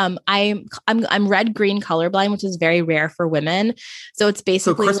 I'm red green colorblind, which is very rare for women. So it's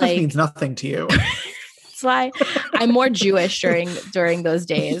basically Christmas like, means nothing to you. That's why I'm more Jewish during those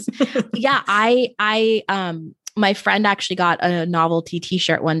days. Yeah, my friend actually got a novelty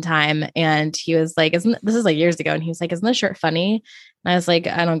t-shirt one time and he was like, this is like years ago. And he was like, isn't this shirt funny? And I was like,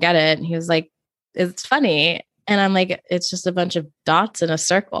 I don't get it. And he was like, it's funny. And I'm like, it's just a bunch of dots in a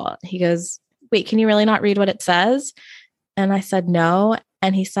circle. He goes, wait, can you really not read what it says? And I said, no.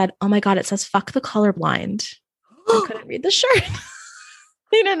 And he said, oh my God, it says, fuck the colorblind. I couldn't read the shirt.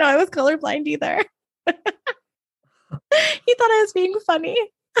 He didn't know I was colorblind either. He thought I was being funny.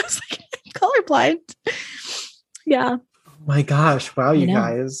 I was like, colorblind. Yeah. Oh my gosh. Wow, you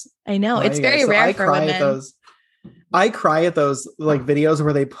guys. I know. It's very rare for women. I cry at those like videos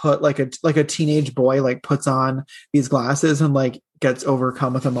where they put like a teenage boy like puts on these glasses and like gets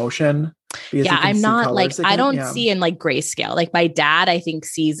overcome with emotion. Yeah, I'm not like, I don't see in like grayscale. Like my dad, I think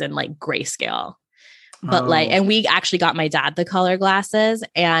sees in like grayscale. But like, and we actually got my dad the color glasses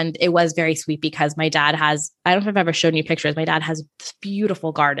and it was very sweet because my dad has, I don't know if I've ever shown you pictures. My dad has this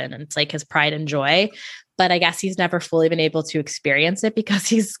beautiful garden and it's like his pride and joy, but I guess he's never fully been able to experience it because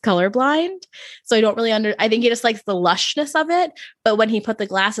he's colorblind. So I don't really I think he just likes the lushness of it. But when he put the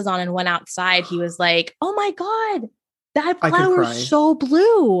glasses on and went outside, he was like, oh my God, that flower is so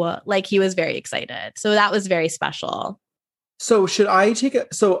blue. Like he was very excited. So that was very special. So should I take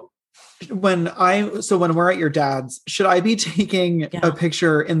it? So when we're at your dad's, should I be taking a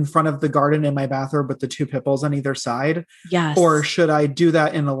picture in front of the garden in my bathrobe with the two pit bulls on either side? Yes. Or should I do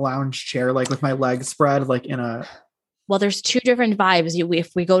that in a lounge chair, like with my legs spread, like in a? Well, there's two different vibes.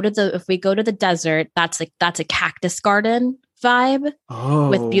 If we go to the desert, that's a cactus garden vibe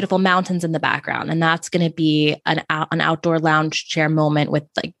with beautiful mountains in the background, and that's going to be an outdoor lounge chair moment with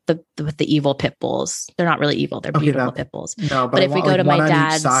like the evil pit bulls. They're not really evil; they're beautiful pit bulls. No, but if we go to my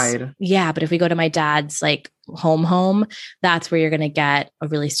dad's side, but if we go to my dad's like home, that's where you're going to get a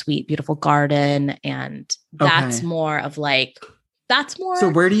really sweet, beautiful garden, and that's more of like So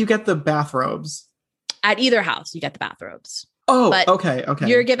where do you get the bathrobes? At either house, you get the bathrobes. Oh, but okay.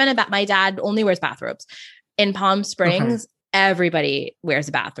 You're given my dad only wears bathrobes. In Palm Springs, everybody wears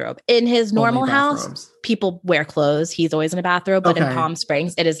a bathrobe. In his normal house, people wear clothes. He's always in a bathrobe. But in Palm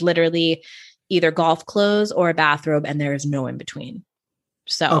Springs, it is literally either golf clothes or a bathrobe, and there is no in between.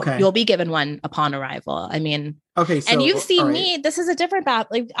 So you'll be given one upon arrival. I mean, so, and you've seen me. This is a different bath.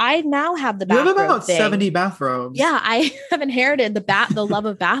 Like I now have the bathrobe. You have about 70 bathrobes. Yeah, I have inherited the love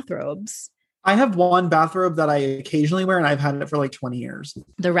of bathrobes. I have one bathrobe that I occasionally wear, and I've had it for like 20 years.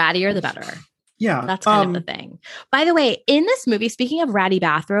 The rattier, the better. Yeah. That's kind of the thing. By the way, in this movie, speaking of ratty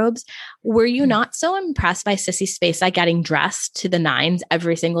bathrobes, were you not so impressed by Sissy Spacek getting dressed to the nines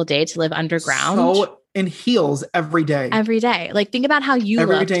every single day to live underground? So in heels every day. Every day. Like think about how you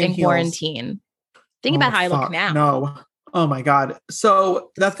looked in quarantine. Think about how I look now. No. Oh my God.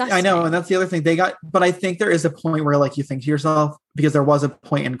 So that's, disgusting. I know. And that's the other thing but I think there is a point where like you think to yourself, because there was a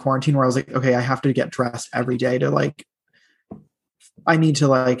point in quarantine where I was like, okay, I have to get dressed every day to like, I need to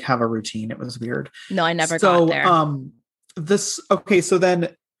like have a routine. It was weird. No, I never got there. So then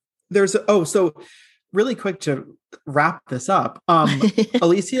there's, so really quick to wrap this up.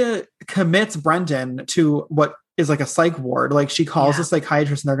 Alicia commits Brendan to what is like a psych ward. Like she calls a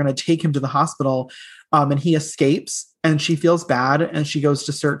psychiatrist and they're going to take him to the hospital. And he escapes and she feels bad and she goes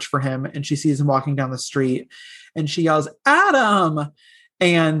to search for him and she sees him walking down the street and she yells, Adam.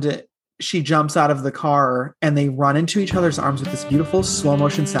 And she jumps out of the car and they run into each other's arms with this beautiful slow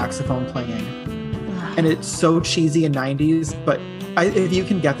motion saxophone playing. And it's so cheesy in 90s, but if you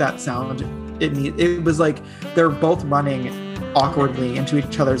can get that sound, it was like they're both running awkwardly into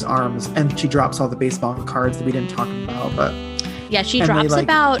each other's arms, and she drops all the baseball cards that we didn't talk about. But yeah, she drops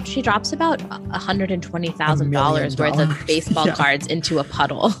about $120,000 worth of baseball cards into a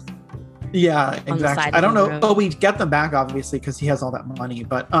puddle. Yeah, exactly. I don't know. Oh, we get them back obviously because he has all that money.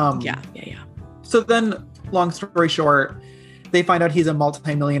 But yeah. So then, long story short, they find out he's a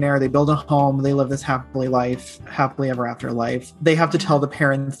multimillionaire. They build a home. They live this happily ever after life. They have to tell the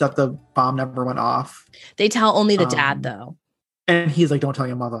parents that the bomb never went off. They tell only the dad though. And he's like, "Don't tell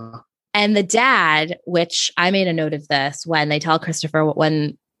your mother." And the dad, which I made a note of this when they tell Christopher,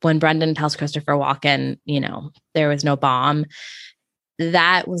 when Brendan tells Christopher Walken, there was no bomb.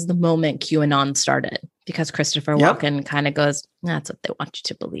 That was the moment QAnon started, because Christopher Walken kind of goes, "That's what they want you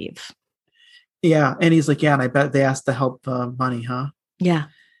to believe." Yeah. And he's like, "Yeah, and I bet they asked to help money, huh?" Yeah.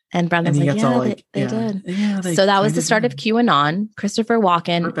 And Brendan's like, "Yeah, they did." Yeah, so that was the start of QAnon. Christopher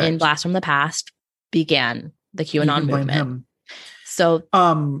Walken in Blast from the Past began the QAnon movement. So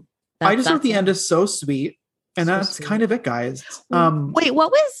I just thought the end is so sweet. And that's kind of it, guys. Wait,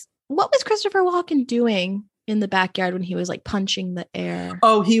 what was Christopher Walken doing in the backyard when he was like punching the air?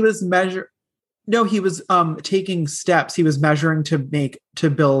 Oh, he was he was taking steps. He was measuring to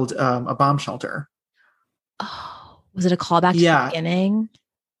build a bomb shelter. Oh, was it a callback to the beginning?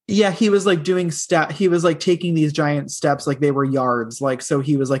 Yeah, he was like doing he was like taking these giant steps like they were yards. Like, so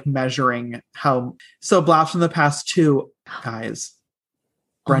he was like measuring so Blast from the Past 2, guys.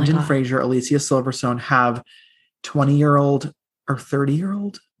 Brendan Fraser, Alicia Silverstone have 20-year-old or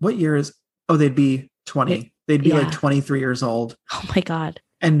 30-year-old. What year is? Oh, they'd be 20. They'd be like 23 years old. Oh my God.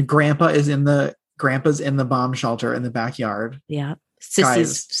 And Grandpa's in the bomb shelter in the backyard. Yeah.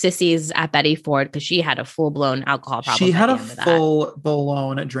 Sissy's at Betty Ford because she had a full-blown alcohol problem. She had a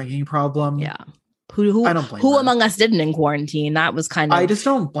full-blown drinking problem. Yeah. Who I don't blame who her. Among us didn't in quarantine? That was kind of. I just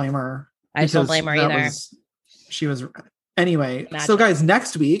don't blame her. I just don't blame her either. She was. Anyway, so guys,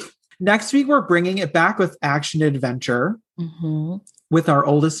 next week we're bringing it back with action adventure with our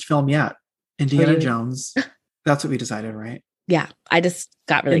oldest film yet, Indiana Jones. That's what we decided, right? Yeah, I just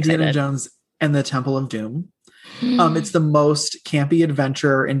got really Indiana excited. Jones and the Temple of Doom. It's the most campy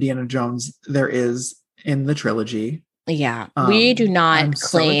adventure Indiana Jones there is in the trilogy. Yeah, we do not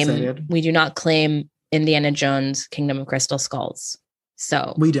claim Indiana Jones Kingdom of Crystal Skulls.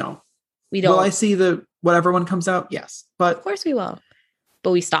 So we don't. Will I see whatever one comes out? Yes, but of course we will.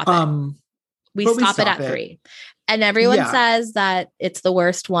 But we stop it. We stop it at 3. And everyone says that it's the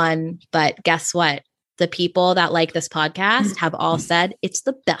worst one, but guess what? The people that like this podcast have all said it's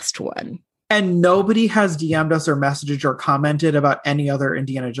the best one. And nobody has DM'd us or messaged or commented about any other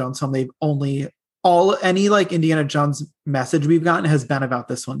Indiana Jones film. They've only any like Indiana Jones message we've gotten has been about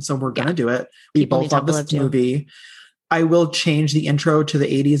this one. So we're gonna do it. We both love this movie. I will change the intro to the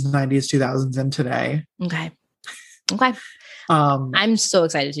 80s, 90s, 2000s, and today. Okay. I'm so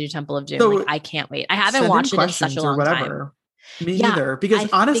excited to do Temple of Doom. So I can't wait. I haven't watched it in such a long time. Me neither. Because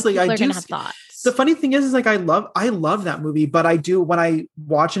honestly, I do. Have thoughts. The funny thing is like I love that movie, but I do when I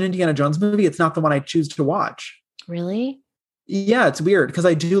watch an Indiana Jones movie, it's not the one I choose to watch. Really? Yeah, it's weird because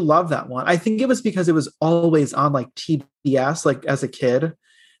I do love that one. I think it was because it was always on like TBS, like as a kid.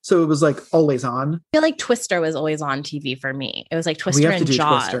 So it was like always on. I feel like Twister was always on TV for me. It was like Twister and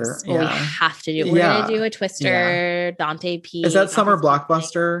Jaws. Twister. Yeah. We have to do. We're gonna do a Twister. Dante P. Is that summer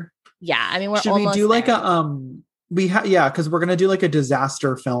blockbuster? Yeah, I mean Should we do like a because we're gonna do like a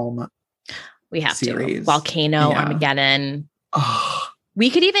disaster film. We have series. To Volcano, Armageddon. Oh. We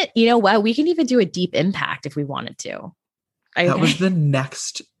could even, we can even do a Deep Impact if we wanted to. That was the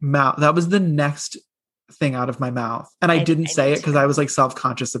next thing out of my mouth. And I didn't say it because I was like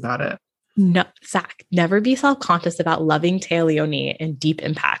self-conscious about it. No, Zach, never be self-conscious about loving Téa Leoni in Deep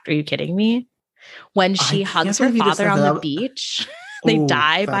Impact. Are you kidding me? When she hugs her father on the beach, they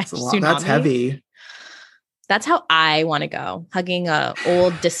die by tsunami. That's heavy. That's how I want to go. Hugging a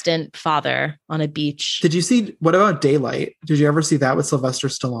old distant father on a beach. Did you see, what about Daylight? Did you ever see that with Sylvester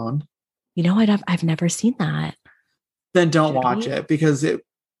Stallone? I've never seen that. Then don't watch it because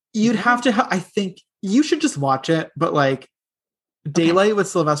you'd have to, I think you should just watch it. But like Daylight with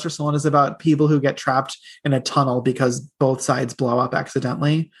Sylvester Stallone is about people who get trapped in a tunnel because both sides blow up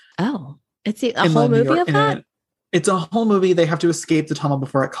accidentally. Oh, it's a whole movie of that? It's a whole movie. They have to escape the tunnel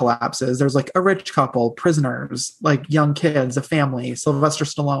before it collapses. There's like a rich couple, prisoners, like young kids, a family, Sylvester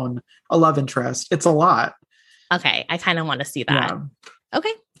Stallone, a love interest. It's a lot. Okay. I kind of want to see that. Yeah.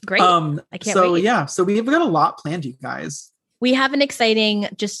 Okay. Great. I can't wait. So we've got a lot planned, you guys. we have an exciting,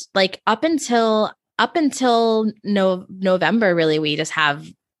 just like up until November, really, we just have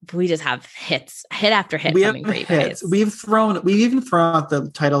hit after hit coming for you guys. We've even thrown out the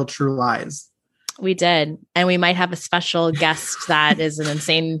title True Lies. We did. And we might have a special guest that is an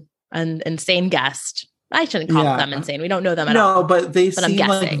insane guest. I shouldn't call them insane. We don't know them at all. No, but they seem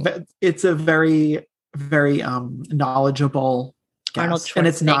like it's a very, very knowledgeable guest. And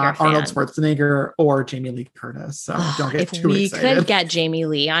it's not Arnold Schwarzenegger or Jamie Lee Curtis. So don't get too excited. If we could get Jamie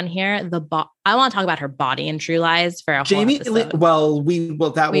Lee on here, I want to talk about her body in True Lies for a whole episode. Well,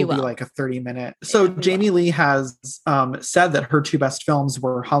 that will be like a 30-minute. So Jamie Lee has said that her two best films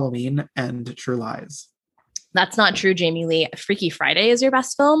were Halloween and True Lies. That's not true, Jamie Lee. Freaky Friday is your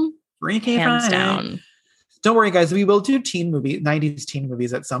best film? Freaky Hands Friday. Down. Don't worry, guys. We will do 90s teen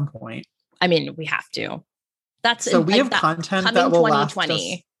movies at some point. I mean, we have to. We have content that will last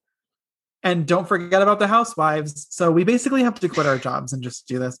us. And don't forget about the Housewives. So we basically have to quit our jobs and just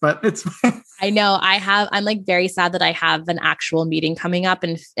do this, but it's I know I'm like very sad that I have an actual meeting coming up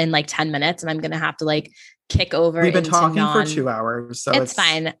in like 10 minutes and I'm going to have to like kick over. We've been talking for 2 hours. So it's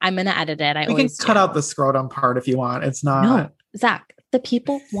fine. I'm going to edit it. We can cut out the scrotum part if you want. It's not. No, Zach, the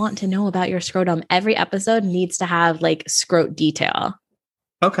people want to know about your scrotum. Every episode needs to have like scrot detail.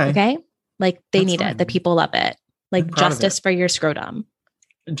 Okay. Like they need it. The people love it. Like justice for your scrotum.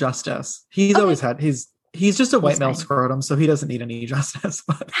 Justice. He's always had. He's just a white male scrotum, so he doesn't need any justice.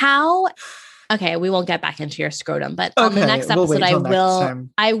 How? Okay, we won't get back into your scrotum, but on the next episode,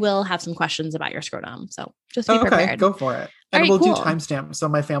 I will have some questions about your scrotum. So just be prepared. Go for it. And we'll do timestamps so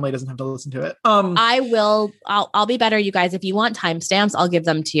my family doesn't have to listen to it. I will. I'll be better, you guys. If you want timestamps, I'll give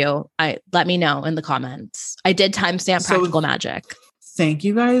them to you. Let me know in the comments. I did timestamp Practical Magic. Thank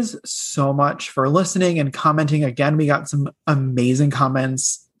you guys so much for listening and commenting. Again, we got some amazing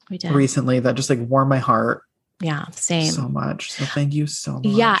comments recently that just like warmed my heart. Yeah, same. So much. So thank you so much.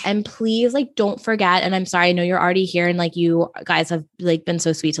 Yeah, and please like don't forget, and I'm sorry, I know you're already here and like you guys have like been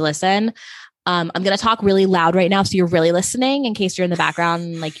so sweet to listen. I'm going to talk really loud right now so you're really listening in case you're in the background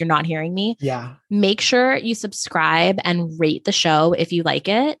and like you're not hearing me. Yeah. Make sure you subscribe and rate the show if you like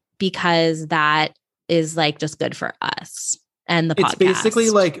it, because that is like just good for us. And the podcast. It's basically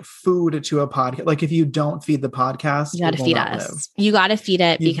like food to a podcast. Like if you don't feed the podcast, you got to feed us. Live. You got to feed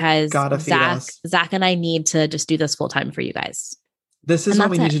it because Zach and I need to just do this full time for you guys. This is what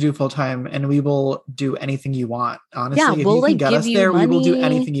we need to do full time, and we will do anything you want. Honestly, yeah, if you can get us there, we will do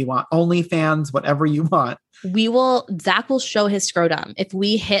anything you want. OnlyFans, whatever you want. Zach will show his scrotum. If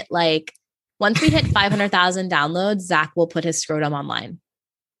we hit once we hit 500,000 downloads, Zach will put his scrotum online.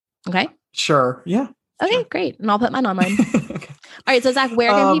 Okay. Sure. Yeah. Okay, sure. Great. And I'll put mine online. Okay. All right. So Zach, where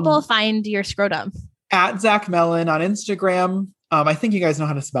can people find your scrotum? At Zach Mellon on Instagram. I think you guys know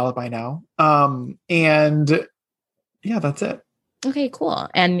how to spell it by now. And yeah, that's it. Okay, cool.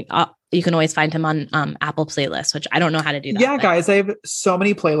 And you can always find him on Apple playlists, which I don't know how to do that. Yeah, guys, I have so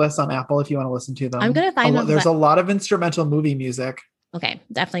many playlists on Apple if you want to listen to them. I'm going to find them. There's a lot of instrumental movie music. Okay,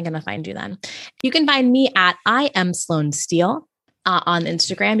 definitely going to find you then. You can find me at I am Sloane Steele. On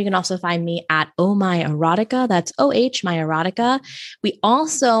Instagram. You can also find me at Oh My Erotica. That's OH My Erotica. We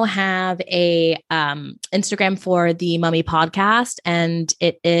also have a Instagram for the Mummy Podcast, and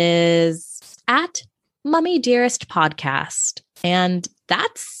it is at Mummy Dearest Podcast. And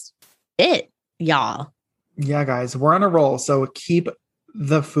that's it, y'all. Yeah, guys, we're on a roll. So keep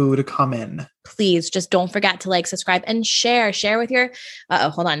the food coming. Please just don't forget to like, subscribe, and share. Share with your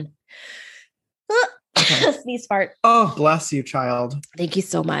hold on. Okay. Sneeze fart. Oh, bless you, child. Thank you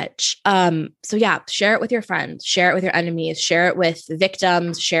so much. So yeah, share it with your friends, share it with your enemies, share it with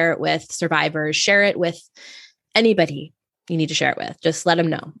victims, share it with survivors, share it with anybody you need to share it with. Just let them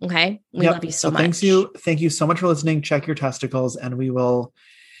know. Okay. We love you so much. Thank you so much for listening. Check your testicles, and we will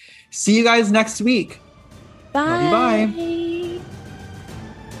see you guys next week. Bye. Love you, bye.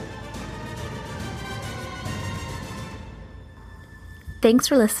 Thanks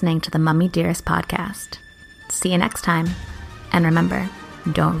for listening to the Mummy Dearest podcast. See you next time. And remember,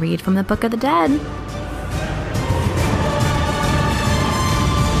 don't read from the Book of the Dead.